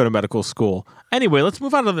she should go to medical school. Anyway, let's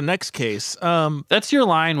move on to the next case. that's your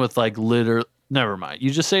line with never mind. You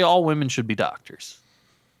just say all women should be doctors.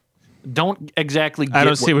 Don't exactly get I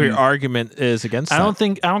don't see what you- your argument is against I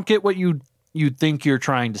that. don't get what you think you're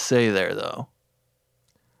trying to say there though.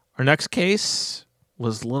 Our next case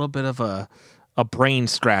was a little bit of a brain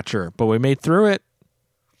scratcher, but we made through it.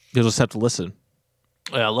 You'll just have to listen.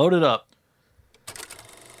 Yeah, load it up.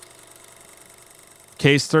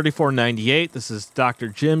 Case 3498. This is Dr.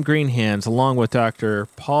 Jim Greenhands along with Dr.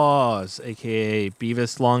 Paws, a.k.a.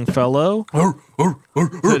 Beavis Longfellow.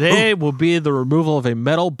 Today will be the removal of a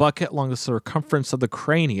metal bucket along the circumference of the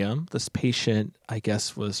cranium. This patient, I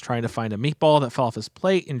guess, was trying to find a meatball that fell off his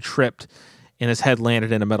plate and tripped, and his head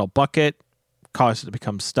landed in a metal bucket, caused it to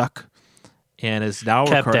become stuck, and is now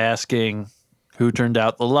Kept asking who turned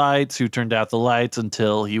out the lights,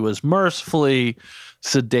 until he was mercifully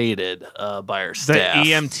sedated by our The staff.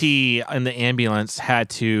 EMT in the ambulance had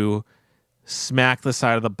to smack the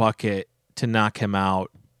side of the bucket to knock him out.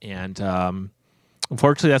 And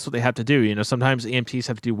unfortunately, that's what they have to do. Sometimes EMTs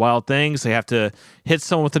have to do wild things. They have to hit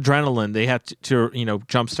someone with adrenaline. They have to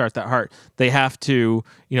jumpstart that heart. They have to,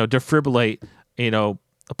 defibrillate, a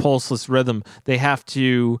pulseless rhythm. They have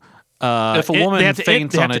to. If a woman they have to-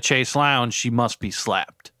 faints they on have a Chase Lounge, she must be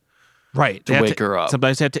slapped. Right. to They have wake her up.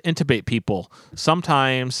 Sometimes they have to intubate people.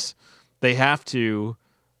 Sometimes they have to,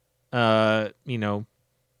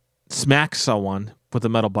 smack someone with a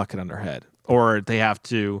metal bucket on their head. Or they have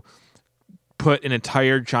to put an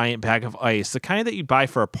entire giant bag of ice, the kind that you buy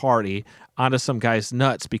for a party, onto some guy's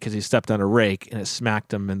nuts because he stepped on a rake and it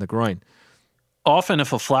smacked him in the groin. Often,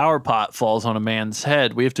 if a flower pot falls on a man's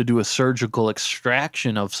head, we have to do a surgical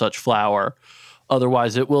extraction of such flower.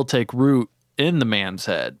 Otherwise, it will take root in the man's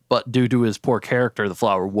head. But due to his poor character, the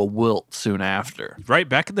flower will wilt soon after. Right.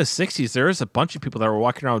 Back in the 60s, there was a bunch of people that were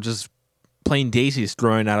walking around just plain daisies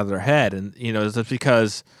growing out of their head. And, that's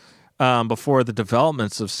because before the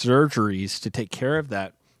developments of surgeries to take care of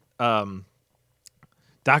that,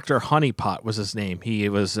 Dr. Honeypot was his name. He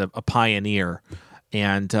was a pioneer.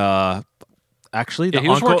 And actually, He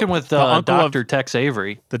was working with the uncle of Dr. Tex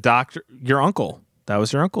Avery. the doctor, your uncle. That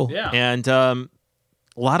was your uncle. Yeah. And a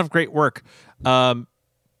lot of great work. But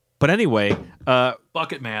anyway,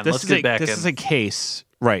 Bucket Man, let's get back in. This is a case,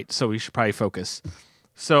 right? So we should probably focus.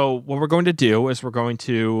 So what we're going to do is we're going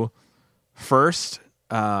to first,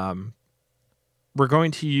 we're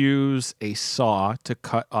going to use a saw to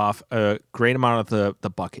cut off a great amount of the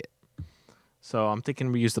bucket. So I'm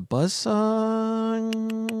thinking we use the buzz saw. I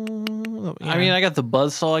mean, I got the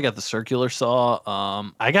buzz saw, I got the circular saw,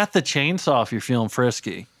 I got the chainsaw if you're feeling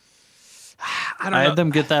frisky. I don't I know. had them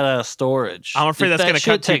get that out of storage. I'm afraid If that's that going to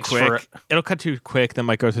shit cut too takes quick. It'll cut too quick. Then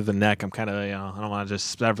might go through the neck. I'm kind of, I don't want to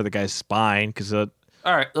just sever the guy's spine because All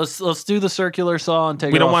right, let's do the circular saw and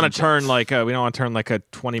take. we it don't off want in to turn chunks. like a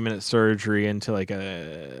 20-minute surgery into like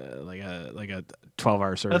a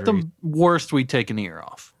 12-hour surgery. At the worst, we take an ear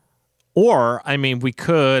off. Or I mean, we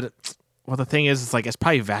could. Well, the thing is, it's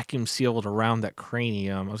probably vacuum sealed around that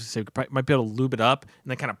cranium. I was gonna say we might be able to lube it up and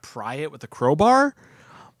then kind of pry it with a crowbar.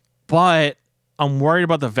 But I'm worried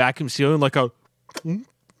about the vacuum sealing, like off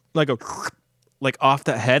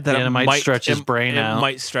that head, that And it might stretch his brain out. It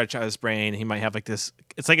might stretch out his brain. He might have like this.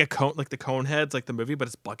 It's like a cone, like the cone heads, like the movie, but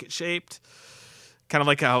it's bucket shaped. Kind of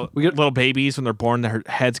like how little babies when they're born, their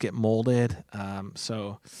heads get molded.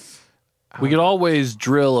 We could always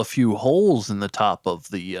drill a few holes in the top of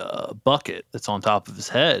the bucket that's on top of his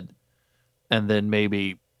head, and then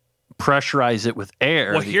maybe pressurize it with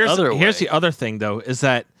air. Well, here's way. the other thing though, is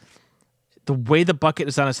that the way the bucket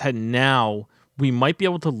is on his head now, we might be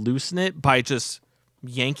able to loosen it by just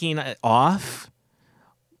yanking it off.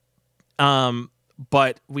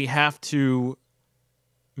 But we have to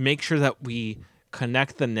make sure that we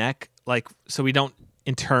connect the neck, so we don't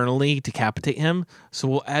internally decapitate him.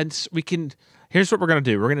 So here's what we're going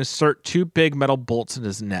to do. We're going to insert 2 big metal bolts in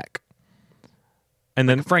his neck. And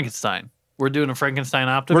then Frankenstein. We're doing a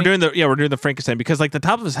Frankensteinotomy. we're doing the Frankenstein, because the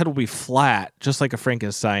top of his head will be flat, just like a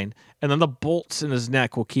Frankenstein. And then the bolts in his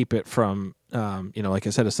neck will keep it from, like I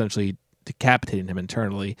said, essentially decapitating him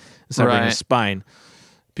internally instead of his spine.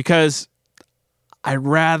 Because I'd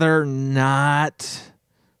rather not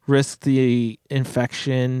risk the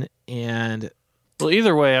infection. And Well,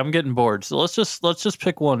 either way, I'm getting bored. So let's just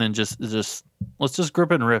pick one and just let's just grip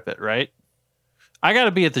and rip it, right? I got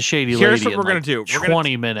to be at the Shady Lady. Here's what we're gonna do.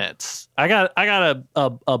 20 minutes. I got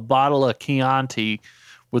a bottle of Chianti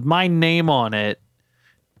with my name on it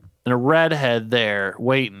and a redhead there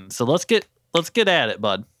waiting. So let's get at it,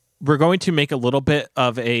 bud. we're going to make a little bit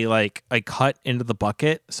of a cut into the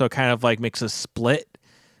bucket, so it kind of makes a split,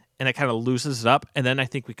 and it kind of loosens it up, and then I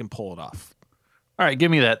think we can pull it off. All right,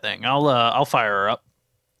 give me that thing. I'll fire her up.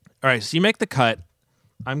 All right, so you make the cut.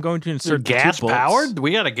 I'm going to insert the 2 bolts. Gas powered?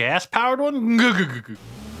 We got a gas powered one? Yeah,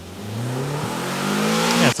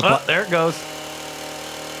 it's a There it goes.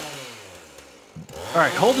 All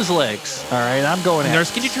right, hold his legs. All right, I'm going at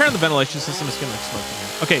Nurse, can you turn on the ventilation system? It's getting smoky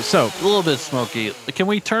here. Okay, so a little bit smoky. Can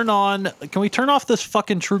we turn off this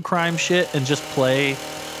fucking true crime shit and just play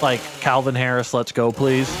Calvin Harris, Let's Go,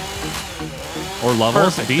 please? or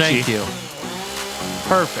levels. Perfect. Avicii. Thank you.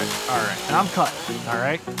 Perfect. All right, and I'm cutting. All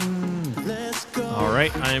right. All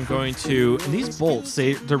right, I am going to. And these bolts,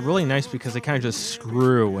 they're really nice because they kind of just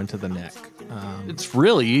screw into the neck. It's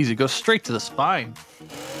really easy. Go straight to the spine.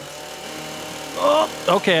 Oh,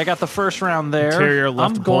 okay. I got the first round there. Interior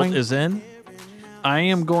left bolt is in. I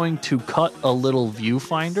am going to cut a little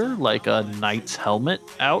viewfinder, like a knight's helmet,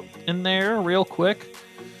 out in there real quick,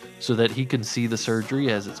 so that he can see the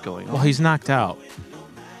surgery as it's going on. Well, he's knocked out.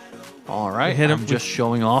 All right. hit him I'm just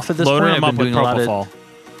showing off at this Loading point. him I've up been with doing a lot propofol. of.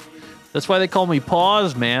 That's why they call me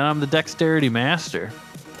Paws, man. I'm the dexterity master.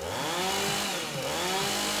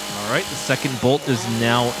 All right, the second bolt is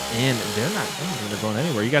now in. They're not. I don't think they're going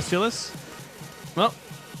anywhere. You guys feel this? Well,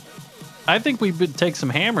 I think we would take some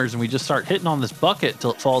hammers and we just start hitting on this bucket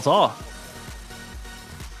till it falls off.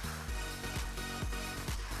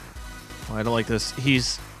 Oh, I don't like this.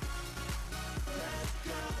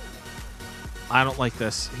 I don't like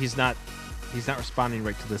this. He's not responding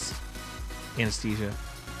right to this anesthesia.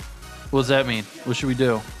 What does that mean? What should we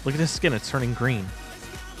do? Look at his skin. It's turning green.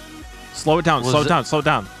 Slow it down. Was Slow it- it down. Slow it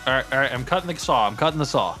down. All right. I'm cutting the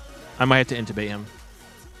saw. I might have to intubate him.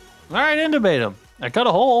 All right, intubate him. I cut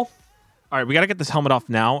a hole. All right, we got to get this helmet off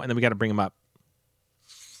now, and then we got to bring him up.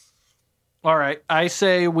 All right. I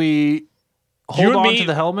say we You hold and on me, to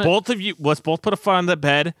the helmet. Both of you, let's both put a foot on the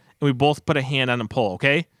bed, and we both put a hand on the pull,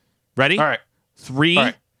 okay? Ready? All right. 3, All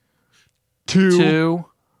right. 2, 2,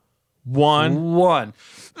 1. 1.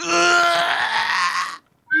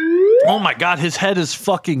 Oh my God, his head is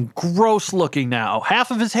fucking gross looking now. Half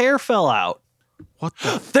of his hair fell out. What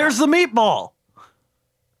the? There's the meatball.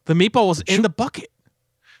 The meatball was in the bucket.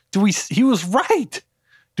 He was right.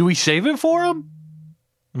 Do we save it for him?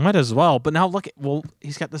 Might as well, but now look at,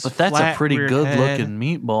 he's got this But that's flat, a pretty weird good head. looking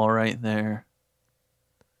meatball right there.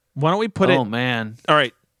 Why don't we put it? Oh man. All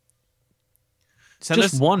right. Send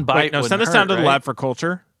Just this, one bite Wait, no, wouldn't send this down hurt, to the right? lab for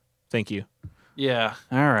culture. Thank you. Yeah.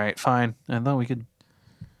 All right, fine. I thought we could.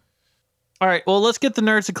 All right, well, let's get the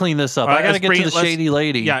nerds to clean this up. All right, I got to let's get bring to it- the shady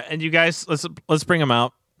lady. Yeah, and you guys, let's bring him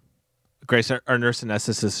out. Grace, our nurse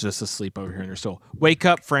anesthetist is just asleep over here in her stool. Wake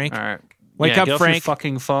up, Frank. All right. Wake Yeah, up, get off your Frank.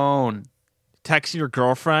 fucking phone. texting your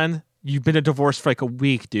girlfriend. You've been a divorce for like a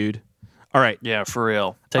week, dude. All right. Yeah, for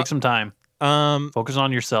real. Take some time. Focus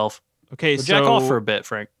on yourself. Okay, So so jack off for a bit,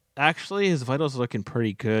 Frank. actually, his vitals looking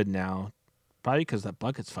pretty good now. Probably because that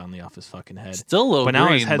bucket's finally off his fucking head. Still a little But now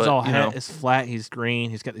green, his head's but, all you know. it's flat. He's green.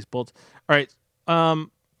 He's got these bolts. All right.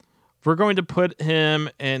 We're going to put him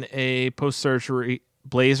in a post-surgery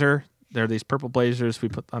blazer. There are these purple blazers we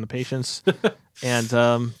put on the patients, and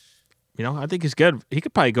I think he's good. He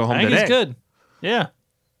could probably go home I think today. he's good. Yeah.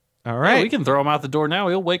 All Yeah, right. we can throw him out the door now.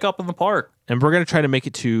 He'll wake up in the park. And we're gonna try to make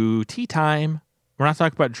it to tea time. We're not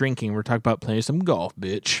talking about drinking. We're talking about playing some golf,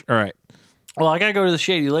 bitch. All right. Well, I gotta go to the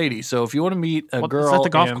Shady Lady. So if you want to meet a girl it's at the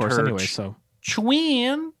golf and course her anyway. So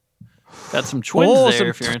twin, got some twins there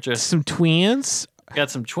if you're interested. Some twins.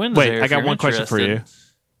 Got some twins Wait, there. I if got you're one question for you. interested.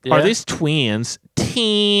 Yeah? Are these twins?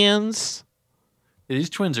 Teens. Yeah, these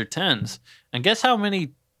twins are tens. And guess how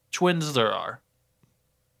many twins there are?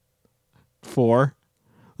 4.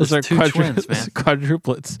 Those There's are 2 twins, man.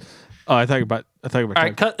 quadruplets. Oh, I thought about. All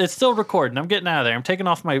right, cut. It's still recording. I'm getting out of there. I'm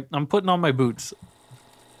putting on my boots.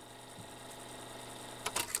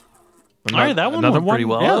 All right, that one went pretty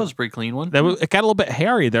well. Yeah. That was a pretty clean one. It got a little bit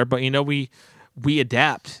hairy there, but we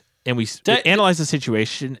adapt and we analyze the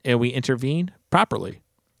situation and we intervene properly.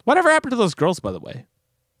 Whatever happened to those girls, by the way?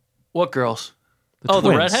 What girls? The The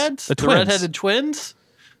twins. redheads? The The twins. redheaded twins?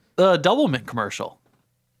 The Doublemint commercial.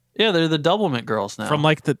 Yeah, they're the Doublemint girls now. From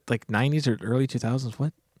like the 90s or early 2000s.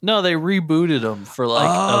 What? No, they rebooted them for like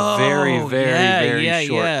a very, very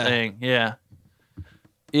short thing. Yeah.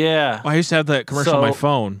 Yeah. Oh, I used to have that commercial on my So-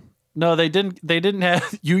 phone. No, they didn't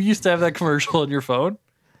have you used to have that commercial on your phone?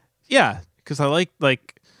 Yeah, because I like they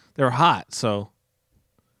were hot, so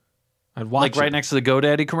I'd watch Like right it. next to the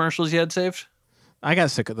GoDaddy commercials you had saved? I got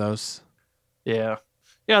sick of those. Yeah.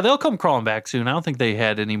 Yeah, they'll come crawling back soon. I don't think they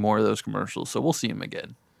had any more of those commercials, so we'll see them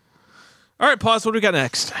again. All right, pause. What do we got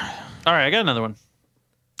next? All right, I got another one.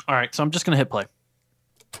 All right, so I'm just going to hit play.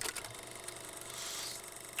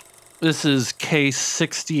 This is case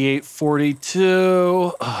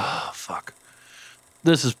 6842. Oh, fuck.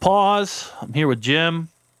 This is pause. I'm here with Jim.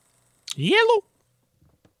 Yellow.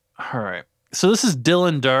 All right. So this is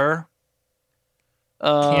Dylan Durr.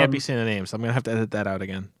 Can't be saying the names. I'm gonna have to edit that out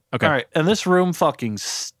again. Okay. All right, and this room fucking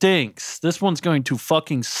stinks. This one's going to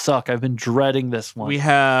fucking suck. I've been dreading this one. We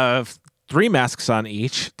have 3 masks on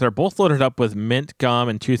each. They're both loaded up with mint gum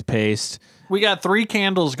and toothpaste. We got 3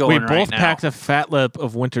 candles going We right both now. packed a fat lip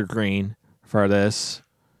of wintergreen for this.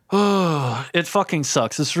 Oh, it fucking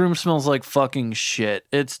sucks. This room smells like fucking shit.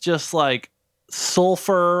 It's just like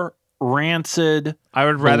sulfur, rancid. I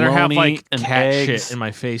would rather have bologna like and cat eggs. shit in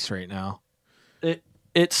my face right now.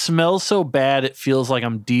 It smells so bad. It feels like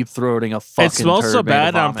I'm deep throating a fucking. It smells so turd made of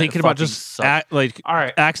bad. I'm vomit. thinking It about fucking just sucks. All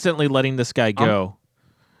right, accidentally letting this guy go.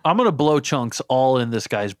 I'm gonna blow chunks all in this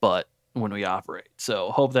guy's butt when we operate.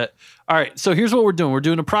 So hope that. All right. So here's what we're doing. We're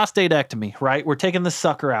doing a prostatectomy. Right. We're taking this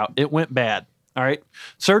sucker out. It went bad. All right.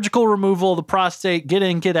 Surgical removal of the prostate. Get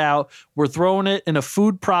in, get out. We're throwing it in a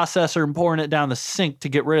food processor and pouring it down the sink to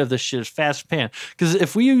get rid of this shit as fast as we can. Because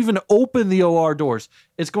if we even open the OR doors,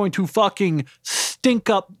 it's going to fucking stink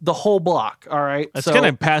up the whole block. All right. It's So-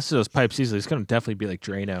 gonna pass through those pipes easily. It's gonna definitely be like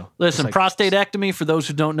Drano. Listen, It's like- prostatectomy, for those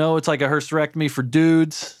who don't know, it's like a hysterectomy for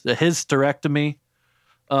dudes, a hysterectomy.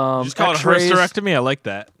 Just call it a X-rays. hysterectomy. I like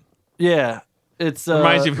that. Yeah. It's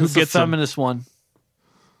Reminds you of who it's the gets 'em. feminist one.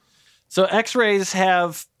 So X-rays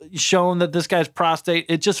have shown that this guy's prostate,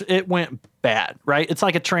 it went bad, right? It's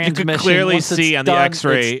like a transmission. clearly Once it's see on the done,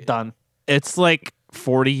 X-ray- it's done. It's like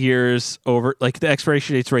 40 years over. Like the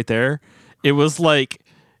expiration date's right there. It was like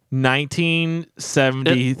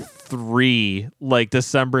 1973, like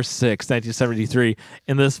December 6th, 1973.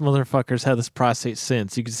 And this motherfucker's had this prostate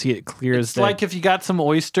since. You can see it clear as It's day. like if you got some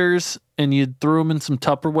oysters and you threw them in some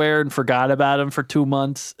Tupperware and forgot about them for 2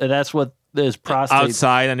 months. And that's what is prostate.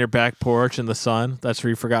 outside on your back porch in the sun. That's where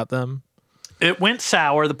you forgot them. It went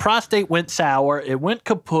sour. The prostate went sour. It went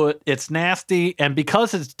kaput. It's nasty. And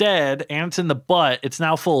because it's dead and it's in the butt, it's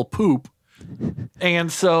now full of poop.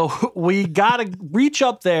 And so we got to reach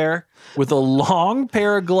up there with a long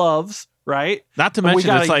pair of gloves, right? Not to And we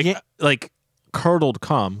mention it's gotta like curdled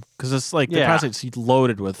cum because it's like the Yeah. prostate's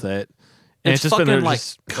loaded with it. And It's just fucking been like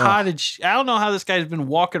just, cottage. I don't know how this guy's been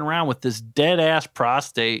walking around with this dead ass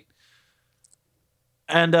prostate.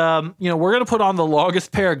 And, we're going to put on the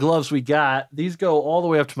longest pair of gloves we got. These go all the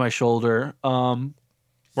way up to my shoulder. we're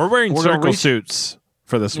wearing we're gonna circle reach- suits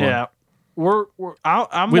for this one. Yeah.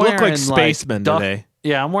 I'm We wearing look like spacemen duck- today.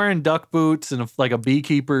 Yeah, I'm wearing duck boots and like a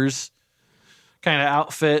beekeeper's kind of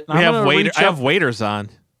outfit. We have waiter. I have waiters on.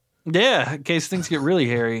 Yeah, in case things get really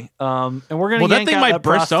hairy. And we're gonna That yank thing out might that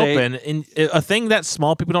burst prostate. open, and a thing that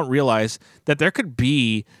small people don't realize that there could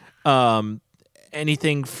be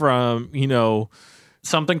anything from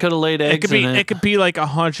Something could have laid eggs in it. It could be like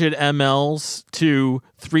 100 mLs to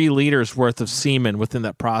 3 liters worth of semen within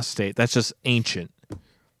that prostate. That's just ancient. And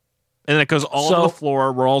then it goes all over the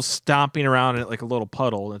floor. We're all stomping around in it like a little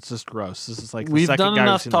puddle. It's just gross. This is like the We've second done guy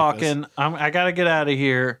enough who's seen like this. talking. I gotta get out of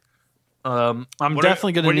here. I'm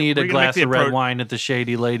definitely gonna need a glass of red wine at the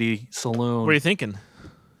Shady Lady Saloon. What are you thinking?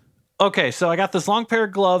 Okay, so I got this long pair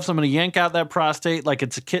of gloves. I'm gonna yank out that prostate like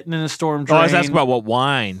it's a kitten in a storm drain. Oh, I was asking about what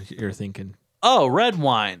wine you're thinking. Oh, red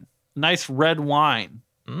wine. Nice red wine.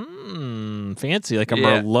 Fancy. Like a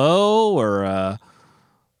Merlot or a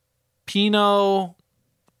Pinot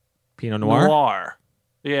Noir.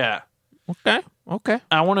 Yeah. Okay.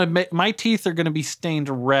 I want to make my teeth are going to be stained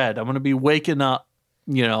red. I'm going to be waking up,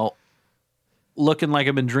 looking like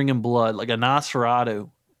I've been drinking blood, like a Nosferatu.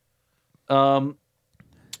 So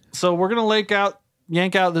we're going to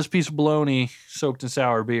yank out this piece of bologna soaked in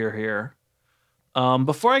sour beer here.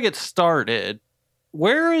 Before I get started,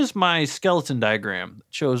 where is my skeleton diagram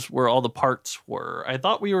that shows where all the parts were? I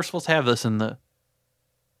thought we were supposed to have this in the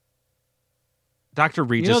Dr.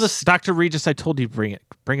 Regis. Dr. Regis, I told you bring it.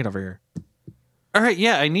 Bring it over here. All right,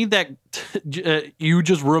 yeah, I need that. You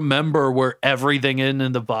just remember where everything is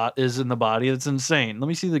in the body. It's insane. Let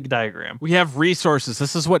me see the diagram. We have resources.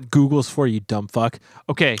 This is what Google's for, you dumb fuck.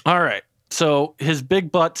 Okay. All right. So his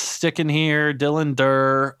big butt's sticking here. Dylan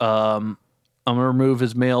Durr. I'm gonna remove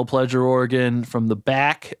his male pleasure organ from the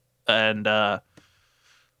back, and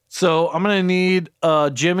so I'm gonna need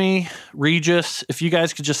Jimmy, Regis. If you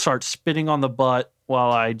guys could just start spitting on the butt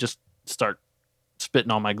while I just start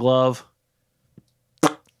spitting on my glove.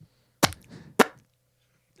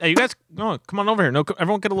 Hey, you guys, come on over here. No,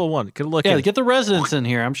 everyone get a little one. Get a look. Yeah, in. get the residents in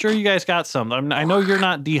here. I'm sure you guys got some. I know you're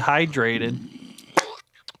not dehydrated.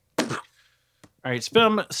 All right, spit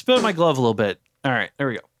on my glove a little bit. All right, there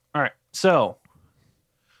we go. All right, so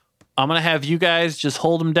I'm gonna have you guys just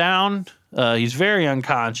hold him down. He's very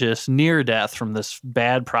unconscious, near death from this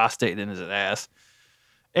bad prostate in his ass.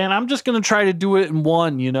 And I'm just gonna try to do it in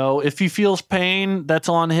one. If he feels pain, that's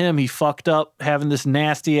on him. He fucked up having this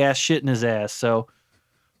nasty ass shit in his ass. So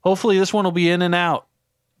hopefully this one will be in and out.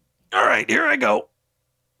 All right, here I go.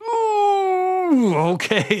 Ooh,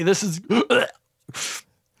 okay, this is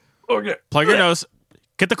okay. Plug your nose.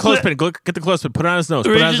 Get the clothespin. Get the clothespin. Put it on his nose.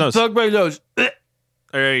 Put it on his nose. Plug my nose.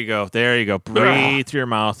 There you go. There you go. Breathe through your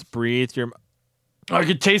mouth. Breathe through your mouth. Oh, I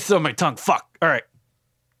can taste it on my tongue. Fuck. All right.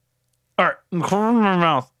 I'm covering my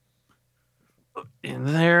mouth. In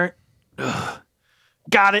there. Ugh.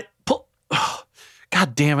 Got it. Pull. Ugh.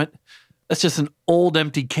 God damn it. That's just an old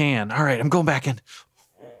empty can. All right, I'm going back in.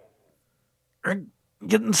 I'm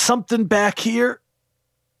getting something back here.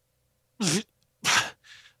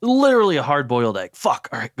 Literally a hard-boiled egg. Fuck.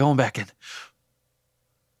 All right, going back in.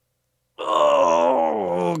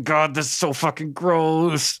 Oh, God, this is so fucking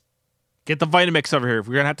gross. Get the Vitamix over here.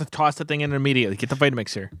 We're going to have to toss the thing in immediately. Get the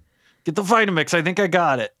Vitamix here. Get the Vitamix. I think I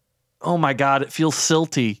got it. Oh, my God, it feels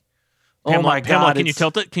silty. Pamela, oh, my God. Pamela, can you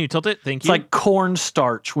tilt it? Can you tilt it? Thank you. It's like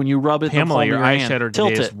cornstarch when you rub it in the Pamela, palm your of your hand. eyeshadow Tilt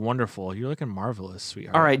today is it. wonderful. You're looking marvelous,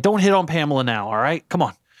 sweetheart. All right, don't hit on Pamela now, all right? Come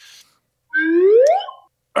on.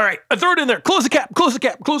 All right, I throw it in there. Close the cap. Close the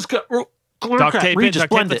cap. Close the cap. Duct tape it. Regis,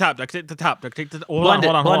 Duct tape blend the it. top. Duct tape the top. Duct tape the Hold Blend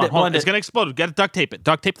on. it, blend it, blend It's it. going to explode. Get to duct tape it.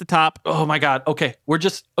 Duct tape the top. Oh, my God. Okay,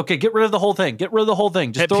 get rid of the whole thing. Get rid of the whole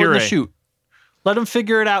thing. Just Hit throw it in the puree. chute. Let them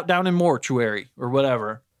figure it out down in mortuary or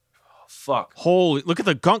whatever. Oh, fuck. Holy, look at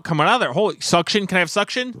the gunk coming out of there. Holy, suction. Can I have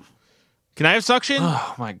suction? Can I have suction?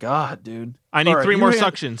 Oh, my God, dude. I need All right, 3 you more hand-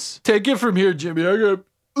 suctions. Take it from here, Jimmy.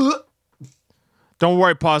 Don't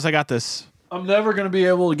worry, pause. I got this. I'm never going to be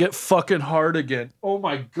able to get fucking hard again. Oh,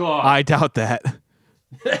 my God. I doubt that.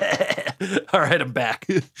 All right, I'm back.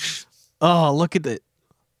 Oh, look at it.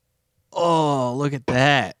 Oh, look at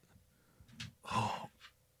that.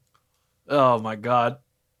 Oh my God.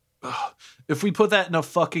 Ugh. If we put that in a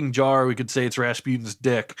fucking jar, we could say it's Rasputin's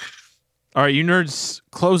dick. All right, you nerds,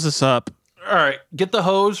 close this up. All right, get the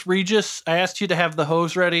hose, Regis. I asked you to have the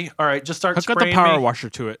hose ready. All right, just start Hook up spraying the power me. washer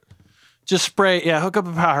to it. Just spray. Yeah, hook up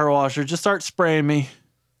a power washer. Just start spraying me.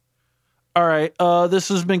 All right, this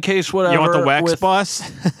has been Case Whatever. You want the wax with- boss?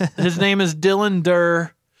 His name is Dylan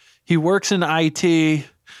Durr. He works in IT.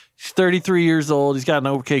 He's 33 years old. He's got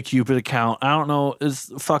an OkCupid account. I don't know.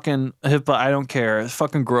 It's fucking HIPAA. I don't care. It's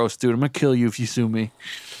fucking gross, dude. I'm going to kill you if you sue me.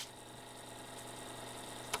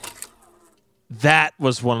 That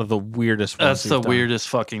was one of the weirdest ones. That's the weirdest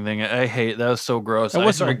fucking thing. I hate that. Was so gross. It I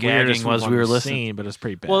wasn't started the weirdest gagging as one we were we've listening. seen, but it was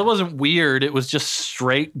pretty bad. Well, it wasn't weird. It was just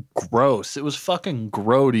straight gross. It was fucking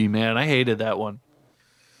grody, man. I hated that one.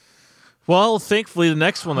 Well, thankfully, the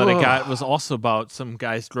next one that I got was also about some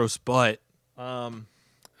guy's gross butt. I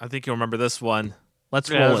think you'll remember this one. Let's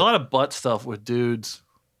roll There's it. a lot of butt stuff with dudes.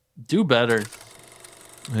 Do better.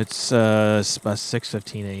 It's about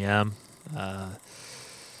 6:15 a.m.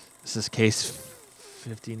 This is case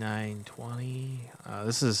 5920.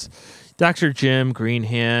 This is Dr. Jim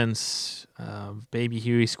Greenhands, Baby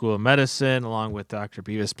Huey School of Medicine, along with Dr.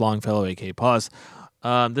 Beavis Longfellow, a.k.a. Pause.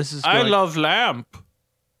 This is I love lamp.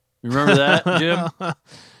 You remember that, Jim?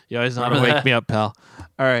 You always know how to wake me up, pal.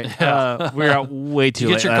 All right. We're out way too You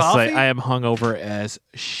late get your last night. coffee? I am hungover as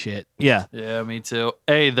shit. Yeah. Yeah, me too.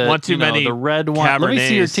 Hey, One too many the red wine. Let me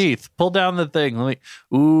see your Cabernets. teeth. Pull down the thing.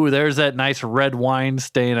 Ooh, there's that nice red wine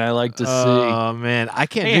stain I like to see. Oh, man. I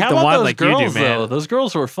can't Hey, drink how the about wine those like girls, you do, man. though? Those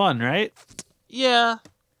girls were fun, right? Yeah.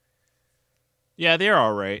 Yeah, they're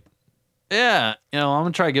all right. Yeah. I'm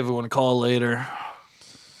going to try to give everyone a call later.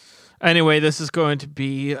 Anyway, this is going to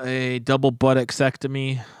be a double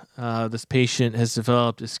buttocectomy. This patient has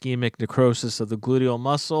developed ischemic necrosis of the gluteal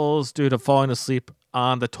muscles due to falling asleep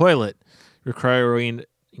on the toilet, requiring,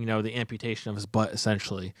 the amputation of his butt,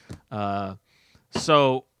 essentially.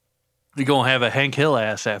 So, You're going to have a Hank Hill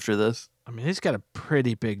ass after this. I mean, he's got a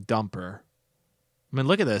pretty big dumper. I mean,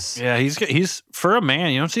 look at this. Yeah, he's for a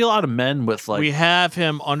man. You don't see a lot of men with We have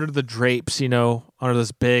him under the drapes, under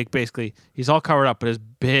this big, basically, he's all covered up, but his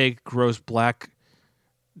big, gross, black,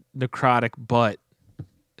 necrotic butt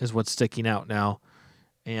is what's sticking out now.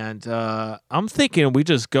 And I'm thinking we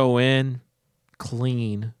just go in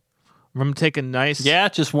clean. I'm going to take a nice... Yeah,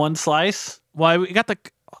 just one slice. Well, we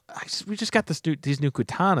just got these new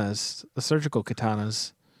katanas, the surgical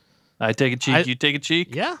katanas. I take a cheek, you take a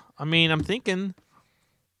cheek? Yeah, I mean, I'm thinking...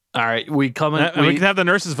 All right, we come in. we can have the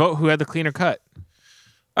nurses vote who had the cleaner cut.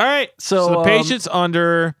 All right, So the patient's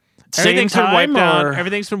under... same Everything's been time, wiped down. or-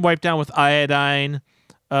 Everything's been wiped down with iodine.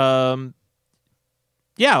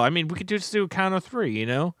 Yeah, I mean, we could just do a count of 3,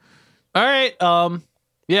 All right.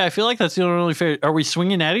 Yeah, I feel like that's the only fair. Are we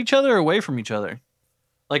swinging at each other or away from each other?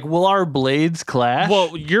 Like, will our blades clash?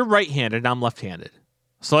 Well, you're right-handed and I'm left-handed.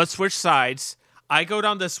 So let's switch sides. I go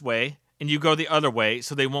down this way and you go the other way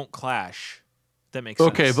so they won't clash. That makes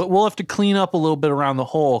sense. okay, but we'll have to clean up a little bit around the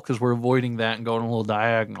hole because we're avoiding that and going a little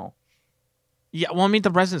diagonal. Yeah, well, I mean,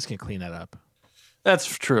 the residents can clean that up. That's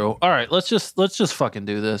true. All right, let's just fucking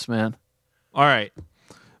do this, man. All right.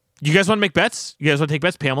 You guys want to make bets? You guys want to take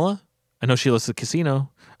bets, Pamela? I know she lists the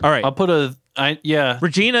casino. All right. I'll put yeah.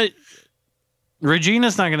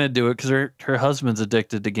 Regina's not gonna do it because her husband's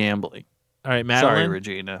addicted to gambling. All right, Madeline. Sorry,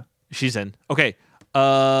 Regina. She's in. Okay.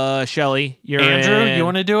 Shelly, you're Andrew, in. you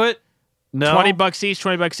want to do it? No. $20 each,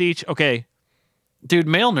 $20 each. Okay. Dude,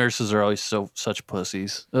 male nurses are always such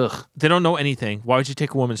pussies. Ugh. They don't know anything. Why would you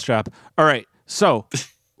take a woman's job? All right. So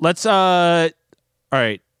let's all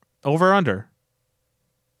right. Over or under?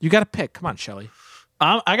 You got to pick. Come on, Shelly.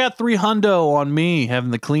 I got 3 hundo on me having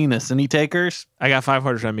the cleanest. Any takers? I got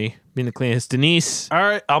 500 on me being the cleanest. Denise, All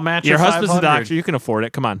right, I'll match your husband's a 500. doctor. You can afford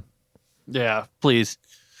it. Come on. Yeah, please.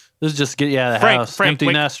 This is just get you out of the Frank, house. Frank, Empty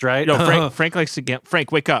wake- nest, right? No, Frank likes to get.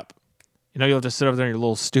 Frank, wake up. You'll have to sit over there in your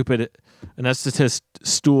little stupid anesthetist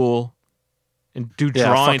stool and do Yeah,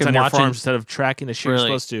 drawings fucking on your watching- forms instead of tracking the shit Really?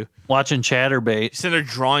 you're supposed to. Watching Chatterbait. You sit there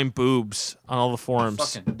drawing boobs on all the forms.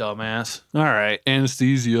 Fucking dumbass. All right,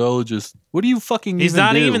 anesthesiologist. What do you fucking He's even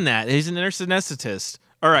not do? even that. He's an nurse anesthetist.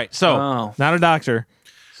 All right, so Oh. not a doctor.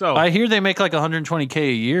 So I hear they make like $120K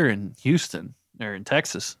a year in Houston or in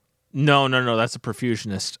Texas. no, that's a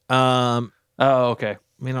perfusionist. Oh, okay.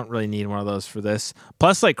 We don't really need one of those for this.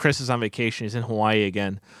 Plus, like Chris is on vacation. He's in Hawaii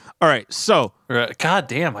again. All right, so Right. God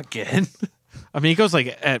damn, again. I mean, he goes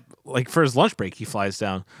like for his lunch break, he flies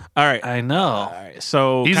down. All right, I know. all right.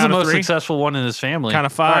 So He's the count of most 3? successful one in his family. Count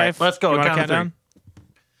of All 5. right, let's go. You wanna Count of count 3.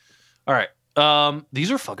 All right.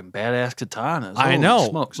 These are fucking badass katanas. I Holy know.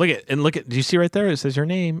 Smokes. Look at. Do you see right there? It says your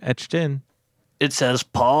name etched in. It says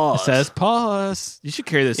pause. It says pause. You should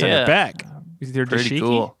carry this on Yeah. your back. With your pretty dashiki.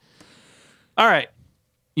 cool. All right.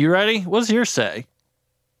 You ready? What's yours say?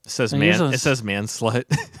 It says And man. yours It is-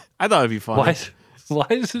 I thought it'd be funny. Why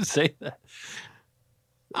does it say that?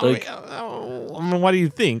 Like, what do you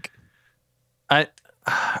think?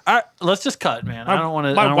 Let's just cut, man. I don't want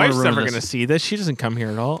to. My wife's ruin never this. going to see this. She doesn't come here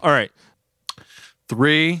at all. All right.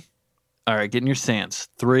 3. All right, get in your stance.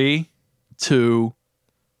 3, 2,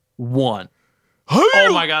 1.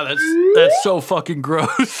 Oh my god, that's so fucking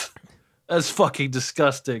gross. That's fucking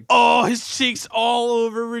disgusting. Oh, his cheeks all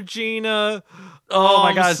over Regina. Oh my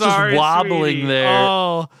I'm God, it's sorry, just wobbling sweetie. there.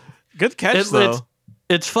 Oh, good catch, though.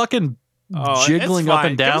 It's fucking Oh, jiggling it's up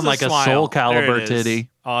fine. and Give down us like a smile. Soul There Calibur it is. titty.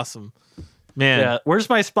 Awesome. Man. Yeah, where's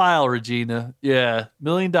my smile, Regina? Yeah, $1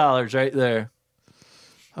 million right there.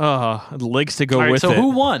 Oh, legs to go All right, with so it.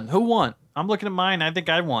 who won? Who won? I'm looking at mine. I think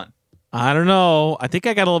I won. I don't know. I think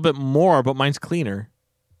I got a little bit more, but mine's cleaner.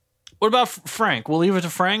 What about Frank? We'll leave it to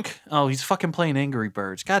Frank. Oh, he's fucking playing Angry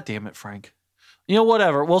Birds. God damn it, Frank. You know,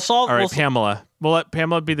 whatever. We'll solve. All right, Pamela. We'll let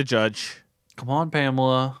Pamela be the judge. Come on,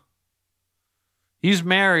 Pamela. He's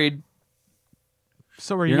married.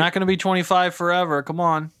 So are You're you? not going to be 25 forever. Come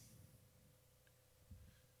on.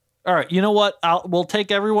 All right. You know what? We'll take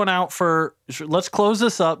everyone out for. Let's close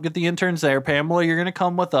this up. Get the interns there. Pamela, you're going to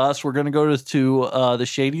come with us. We're going to go to the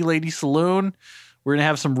Shady Lady Saloon. We're going to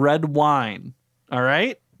have some red wine. All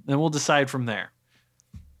right. Then we'll decide from there.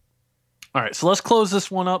 All right. So let's close this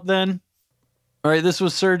one up then. All right. This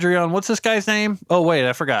was surgery on. What's this guy's name? Oh, wait.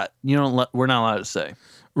 I forgot. We're not allowed to say.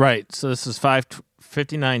 Right. So this is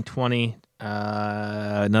 55920.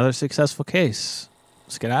 Another successful case.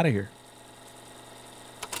 Let's get out of here.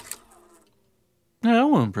 Yeah, that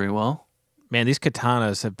went pretty well. Man, these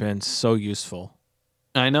katanas have been so useful.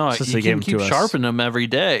 I know. Since You they gave can them keep to us. sharpening them every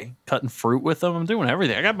day. Cutting fruit with them. I'm doing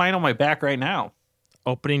everything. I got mine on my back right now.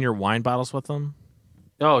 Opening your wine bottles with them.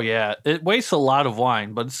 Oh, yeah. It wastes a lot of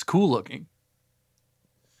wine, but it's cool looking.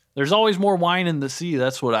 There's always more wine in the sea.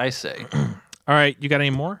 That's what I say. All right. You got any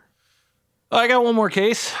more? I got one more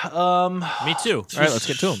case. Me too. All right. Let's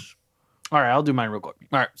get to them. All right. I'll do mine real quick.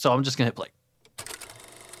 All right. So I'm just going to hit play.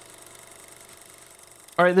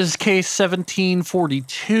 All right. This is case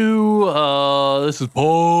 1742. This is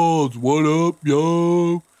Paul's. What up,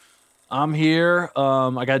 yo? I'm here.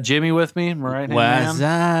 I got Jimmy with me. My right hand man.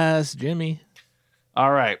 Wazaz, Jimmy.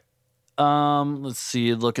 All right. Let's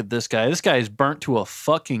see. Look at this guy. This guy is burnt to a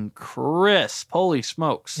fucking crisp. Holy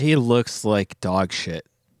smokes. He looks like dog shit.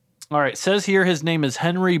 All right. Says here his name is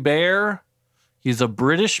Henry Bear. He's a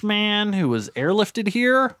British man who was airlifted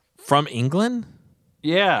here. From England?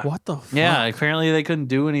 Yeah. What the fuck? Yeah. Apparently they couldn't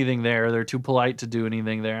do anything there. They're too polite to do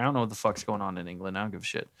anything there. I don't know what the fuck's going on in England. I don't give a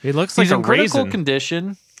shit. He looks He's like in a critical raisin.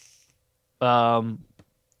 condition.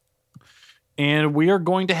 And we are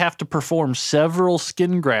going to have to perform several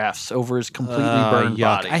skin grafts over his completely burned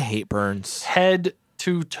yuck. body. I hate burns. Head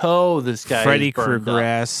to toe, this guy Freddy is burned up.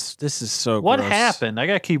 Krueger-esque. This is so What gross. happened? I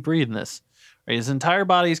gotta keep reading this. Right, his entire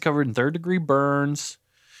body is covered in third-degree burns.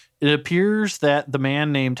 It appears that the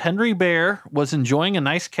man named Henry Bear was enjoying a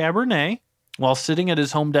nice Cabernet while sitting at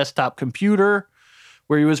his home desktop computer,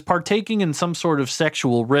 where he was partaking in some sort of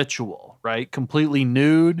sexual ritual. Right, completely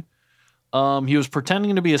nude. He was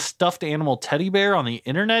pretending to be a stuffed animal teddy bear on the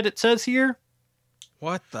internet. It says here.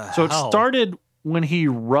 What the So hell? it started when he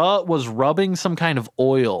was rubbing some kind of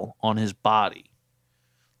oil on his body.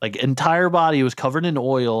 Like entire body was covered in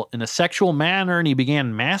oil in a sexual manner, and he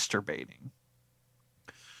began masturbating.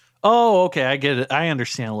 Oh, okay, I get it. I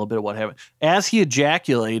understand a little bit of what happened. As he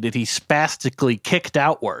ejaculated, he spastically kicked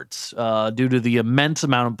outwards due to the immense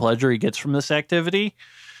amount of pleasure he gets from this activity.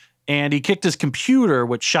 And he kicked his computer,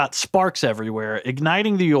 which shot sparks everywhere,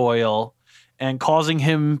 igniting the oil and causing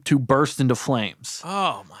him to burst into flames.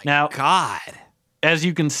 Oh my Now- god. As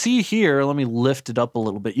you can see here, let me lift it up a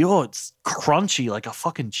little bit. Yo, it's crunchy like a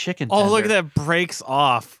fucking chicken Oh, look tender. at that breaks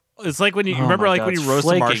off. It's like when you Oh remember my like God, when you it's roast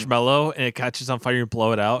flaking. a marshmallow and it catches on fire and you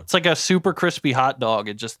blow it out. It's like a super crispy hot dog.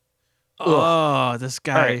 It just... Ugh. Oh, this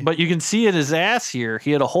guy. All right, but you can see at his ass here,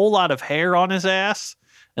 he had a whole lot of hair on his ass,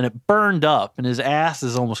 and it burned up, and his ass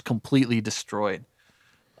is almost completely destroyed.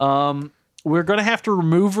 We're going to have to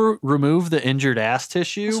remove the injured ass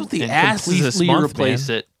tissue What's with the and ass this completely month, replace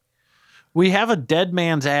man? it. We have a dead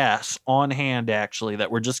man's ass on hand, actually,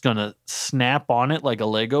 that we're just going to snap on it like a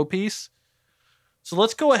Lego piece. So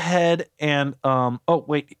let's go ahead and oh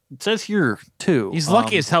wait, it says here too. He's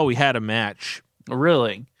lucky as hell we had a match.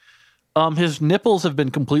 Really. His nipples have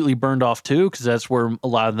been completely burned off too, because that's where a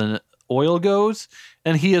lot of the oil goes.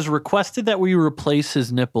 And he has requested that we replace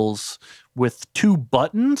his nipples with 2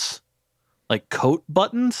 buttons, like coat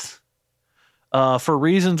buttons, for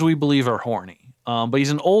reasons we believe are horny. But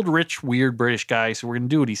he's an old, rich, weird British guy, so we're gonna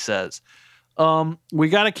do what he says. We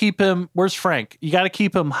got to keep him. Where's Frank? You got to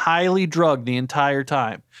keep him highly drugged the entire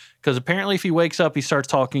time, because apparently, if he wakes up, he starts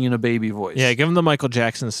talking in a baby voice. Yeah, give him the Michael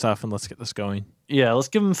Jackson stuff and let's get this going. Yeah, let's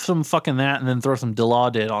give him some fucking that and then throw some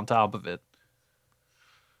Dilaudid on top of it.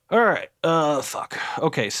 All right. Fuck.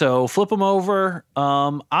 Okay, so flip him over.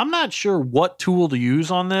 I'm not sure what tool to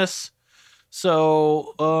use on this.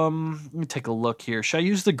 So, let me take a look here. Should I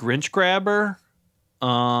use the Grinch grabber?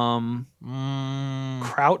 Kraut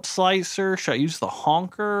slicer. Should I use the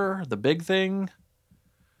honker, the big thing?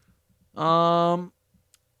 All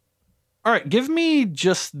right, give me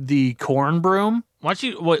just the corn broom. Why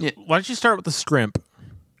don't you start with the scrimp?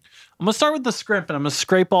 I'm gonna start with the scrimp, and I'm gonna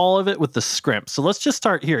scrape all of it with the scrimp. So let's just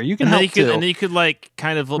start here. You can help too. And then you could like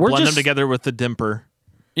kind of blend them together with the dimper.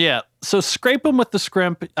 Yeah. So scrape them with the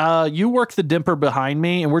scrimp. You work the dimper behind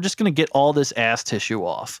me, and we're just gonna get all this ass tissue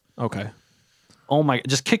off. Okay. Oh my!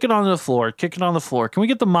 Just kick it on the floor. Kick it on the floor. Can we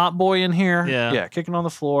get the mop boy in here? Yeah. Yeah. Kick it on the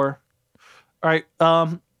floor. All right.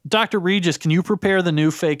 Dr. Regis, can you prepare the new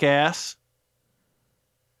fake ass?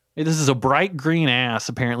 Hey, this is a bright green ass.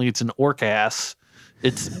 Apparently, it's an orc ass.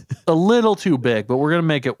 It's a little too big, but we're going to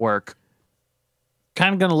make it work.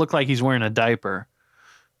 Kind of going to look like he's wearing a diaper.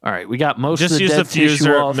 All right, we got most of the dead tissue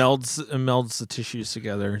off. Melds the tissues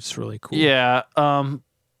together. It's really cool. Yeah,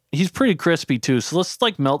 he's pretty crispy too. So let's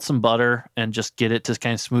like melt some butter and just get it to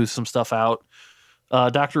kind of smooth some stuff out.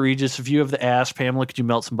 Dr. Regis, if you have the ass, Pamela, could you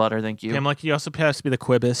melt some butter? Thank you. Pamela, you also has to be the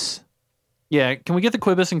quibus. Yeah, can we get the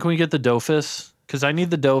quibus and can we get the dofus? Because I need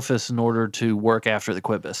the dofus in order to work after the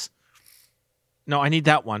quibus. No, I need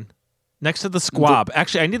that one. Next to the squab.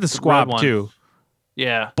 Actually, I need the squab too.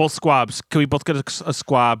 Yeah. Both squabs. Can we both get a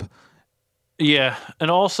squab? Yeah. And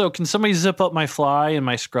also, can somebody zip up my fly and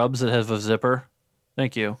my scrubs that have a zipper?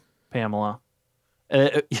 Thank you, Pamela.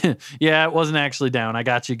 Yeah, it wasn't actually down. I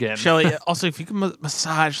got you again. Shelly, also, if you can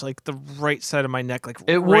massage like the right side of my neck, like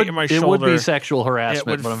it right in my shoulder. It would be sexual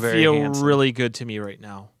harassment, but I'm very handsome. It would feel really good to me right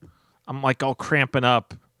now. I'm like all cramping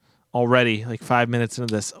up already, like 5 minutes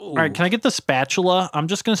into this. Ooh. All right, can I get the spatula? I'm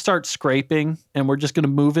just going to start scraping, and we're just going to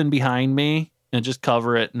move in behind me and just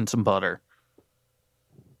cover it in some butter.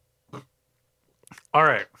 All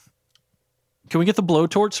right. Can we get the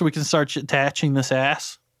blowtorch so we can start attaching this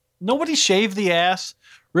ass? Nobody shaved the ass?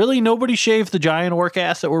 Really? Nobody shaved the giant orc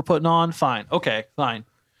ass that we're putting on? Fine. Okay, fine.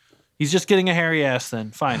 He's just getting a hairy ass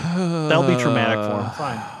then. Fine. That'll be traumatic for him.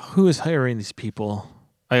 Fine. Who is hiring these people?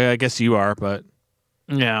 I guess you are, but...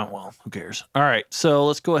 Yeah, well, who cares? All right, so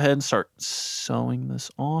let's go ahead and start sewing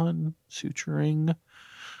this on, suturing,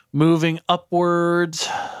 moving upwards.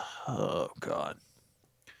 Oh, God.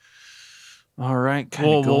 All right, kind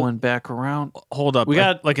of going back around. Hold up. We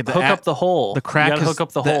got like hook up the hole. The crack hook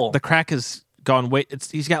up the hole. The crack has gone way...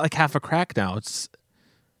 He's got like half a crack now. It's...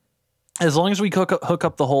 As long as we hook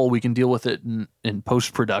up the hole, we can deal with it in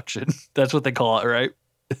post-production. That's what they call it, right?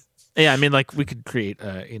 Yeah, I mean, like, we could create,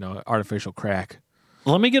 artificial crack.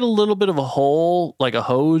 Let me get a little bit of a hole, like a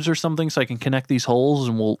hose or something, so I can connect these holes,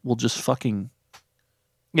 and we'll just fucking...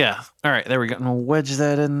 Yeah. All right, there we go. And we'll wedge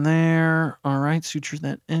that in there. All right, suture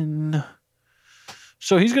that in.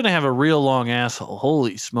 So he's going to have a real long asshole.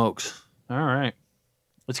 Holy smokes. All right.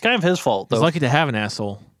 It's kind of his fault, though. He's lucky to have an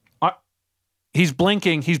asshole. He's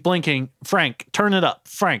blinking. He's blinking. Frank, turn it up.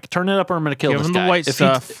 Frank, turn it up or I'm going to kill this guy. Give him the white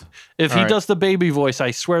stuff. If he does the baby voice,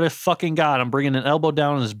 I swear to fucking God, I'm bringing an elbow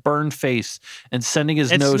down on his burned face and sending his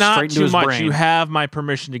nose straight into his brain. It's not too much. You have my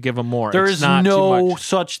permission to give him more. There is no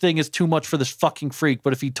such thing as too much for this fucking freak.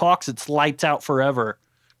 But if he talks, it's lights out forever.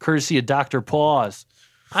 Courtesy of Dr. Paws.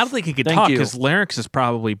 I don't think he could talk because larynx is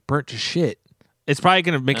probably burnt to shit. It's probably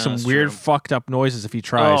going to make some weird fucked up noises if he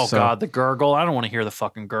tries. Oh, God, the gurgle. I don't want to hear the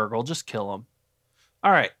fucking gurgle. Just kill him.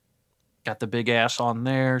 All right. Got the big ass on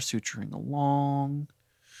there, suturing along.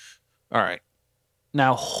 All right.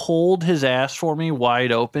 Now hold his ass for me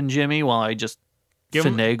wide open, Jimmy, while I just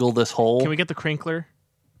finagle this hole. Can we get the crinkler?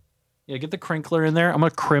 Yeah, get the crinkler in there. I'm going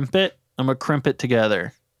to crimp it. I'm going to crimp it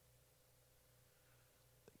together.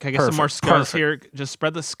 Can I get some more scuzz here? Just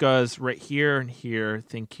spread the scuzz right here and here.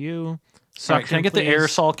 Thank you. All right, can I get the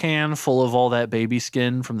aerosol can full of all that baby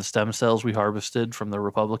skin from the stem cells we harvested from the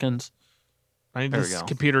Republicans? I need this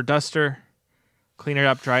computer duster. Clean it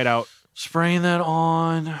up, dry it out. Spraying that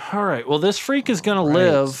on. All right. Well, this freak is going to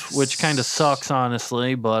live, which kind of sucks,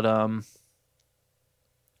 honestly. But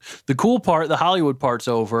the cool part, the Hollywood part's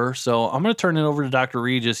over. So I'm going to turn it over to Dr.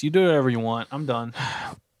 Regis. You do whatever you want. I'm done.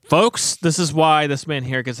 Folks, this is why this man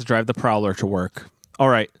here gets to drive the Prowler to work. All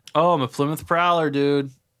right. Oh, I'm a Plymouth Prowler, dude.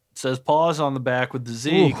 It says Paws on the back with the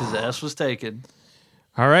Z because the S was taken.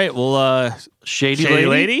 All right, well, Shady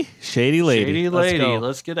lady.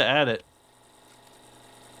 Let's get at it.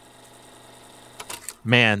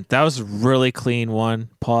 Man, that was a really clean one.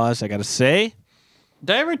 Pause, I gotta say.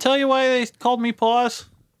 Did I ever tell you why they called me Paws?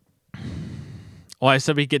 Well, I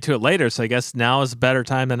said we'd get to it later, so I guess now is a better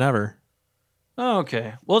time than ever. Oh,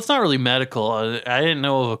 okay. Well, it's not really medical. I didn't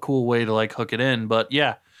know of a cool way to like hook it in, but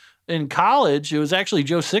yeah. In college, it was actually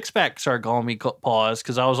Joe Sixpack started calling me Paws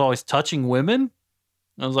because I was always touching women.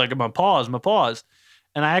 I was like, my paws.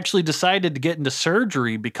 And I actually decided to get into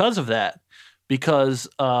surgery because of that. Because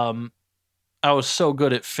I was so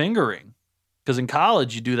good at fingering. Because in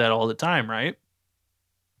college, you do that all the time, right?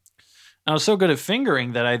 I was so good at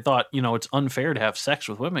fingering that I thought, it's unfair to have sex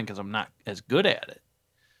with women because I'm not as good at it.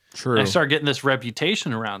 True. And I started getting this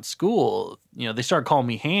reputation around school. They started calling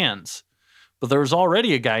me Hands. But there was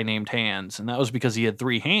already a guy named Hands, and that was because he had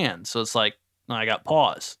 3 hands. So it's like, no, I got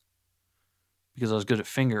paws because I was good at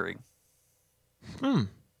fingering.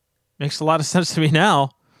 Makes a lot of sense to me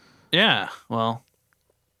now. Yeah, well,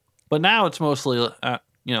 but now it's mostly, I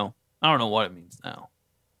don't know what it means now.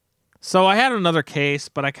 So I had another case,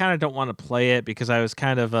 but I kind of don't want to play it because I was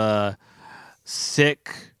kind of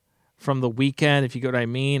sick from the weekend, if you get what I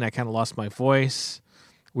mean. I kind of lost my voice.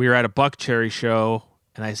 We were at a Buckcherry show,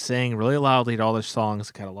 and I sang really loudly to all their songs.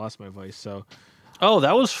 I kind of lost my voice. So,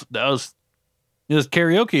 that was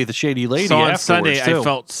karaoke at the Shady Lady. So on afterwards, Sunday, too. I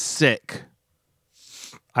felt sick.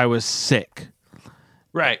 I was sick.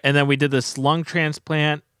 Right. And then we did this lung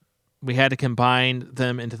transplant. We had to combine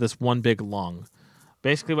them into this one big lung.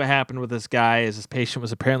 Basically, what happened with this guy is this patient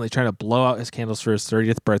was apparently trying to blow out his candles for his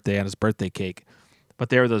 30th birthday on his birthday cake. But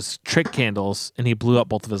they were those trick candles, and he blew up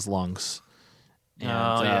both of his lungs. And,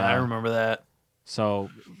 I remember that. So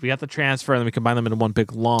we got the transfer, and then we combined them into one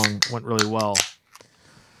big lung. Went really well.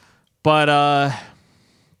 But,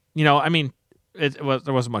 there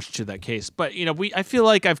wasn't much to that case. But, I feel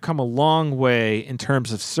like I've come a long way in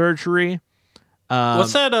terms of surgery.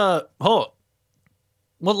 What's that?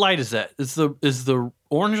 What light is that? Is the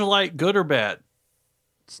orange light good or bad?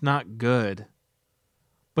 It's not good.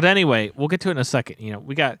 But anyway, we'll get to it in a second.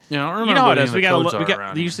 We got, I don't remember you know how it what is. the We codes got, are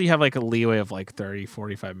around they here. usually have like a leeway of like 30,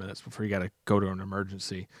 45 minutes before you got to go to an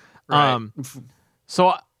emergency. Right.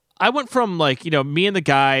 So I went from me and the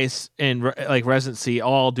guys in residency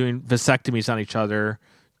all doing vasectomies on each other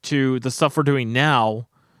to the stuff we're doing now.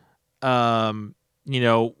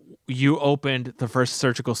 You opened the first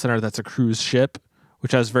surgical center that's a cruise ship,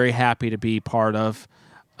 which I was very happy to be part of.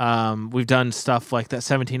 We've done stuff like that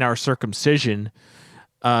 17-hour circumcision.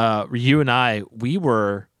 You and I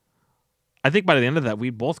think by the end of that,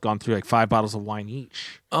 we'd both gone through like 5 bottles of wine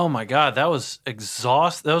each. Oh my God, that was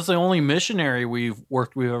exhausting. That was the only missionary we've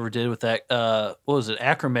ever did with that. What was it,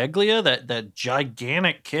 acromegalia? That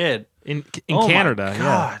gigantic kid In Canada. My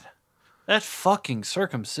God, that fucking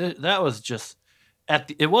circumcision. That was just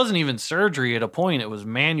it wasn't even surgery at a point. It was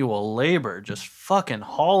manual labor, just fucking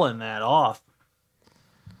hauling that off.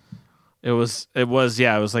 It was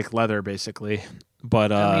like leather basically. But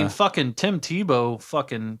fucking Tim Tebow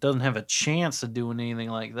fucking doesn't have a chance of doing anything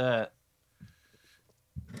like that.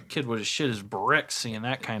 Kid would have shit his bricks seeing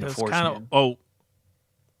that kind of force.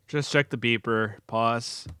 Just check the beeper.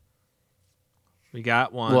 Pause. We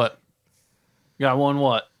got one. What? Got one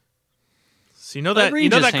what? So you know Let that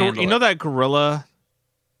Regis handle it. that gorilla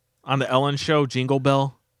on the Ellen show, Jingle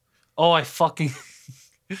Bell? Oh, I fucking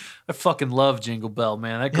love Jingle Bell,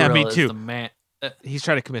 man. That gorilla me too. is the man. He's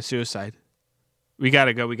trying to commit suicide. We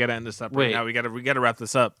gotta go. We gotta end this up right now. We gotta wrap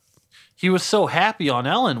this up. He was so happy on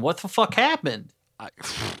Ellen. What the fuck happened?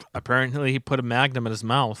 Apparently, he put a magnum in his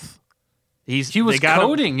mouth. He was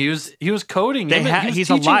coding. He was coding. He's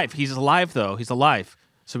alive. He's alive though. He's alive.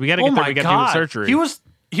 So we gotta get there. We gotta do the surgery.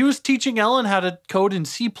 He was teaching Ellen how to code in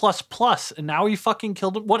C++, and now he fucking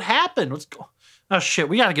killed him. What happened? Oh shit!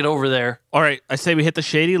 We gotta get over there. All right, I say we hit the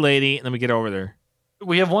Shady Lady, and then we get over there.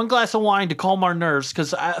 We have one glass of wine to calm our nerves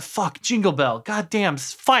because fuck Jingle Bell. Goddamn,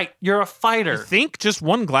 fight! You're a fighter. You think just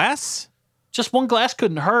one glass? Just one glass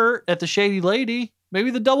couldn't hurt at the Shady Lady.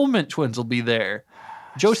 Maybe the Double Mint twins will be there.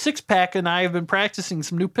 Joe Sixpack and I have been practicing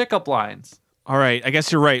some new pickup lines. All right, I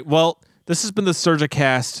guess you're right. Well, this has been the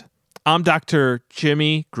Surgicast. I'm Dr.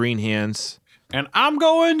 Jimmy Greenhands. And I'm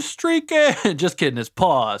going streaking. Just kidding, it's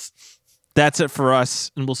pause. That's it for us,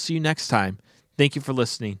 and we'll see you next time. Thank you for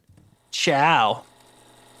listening. Ciao.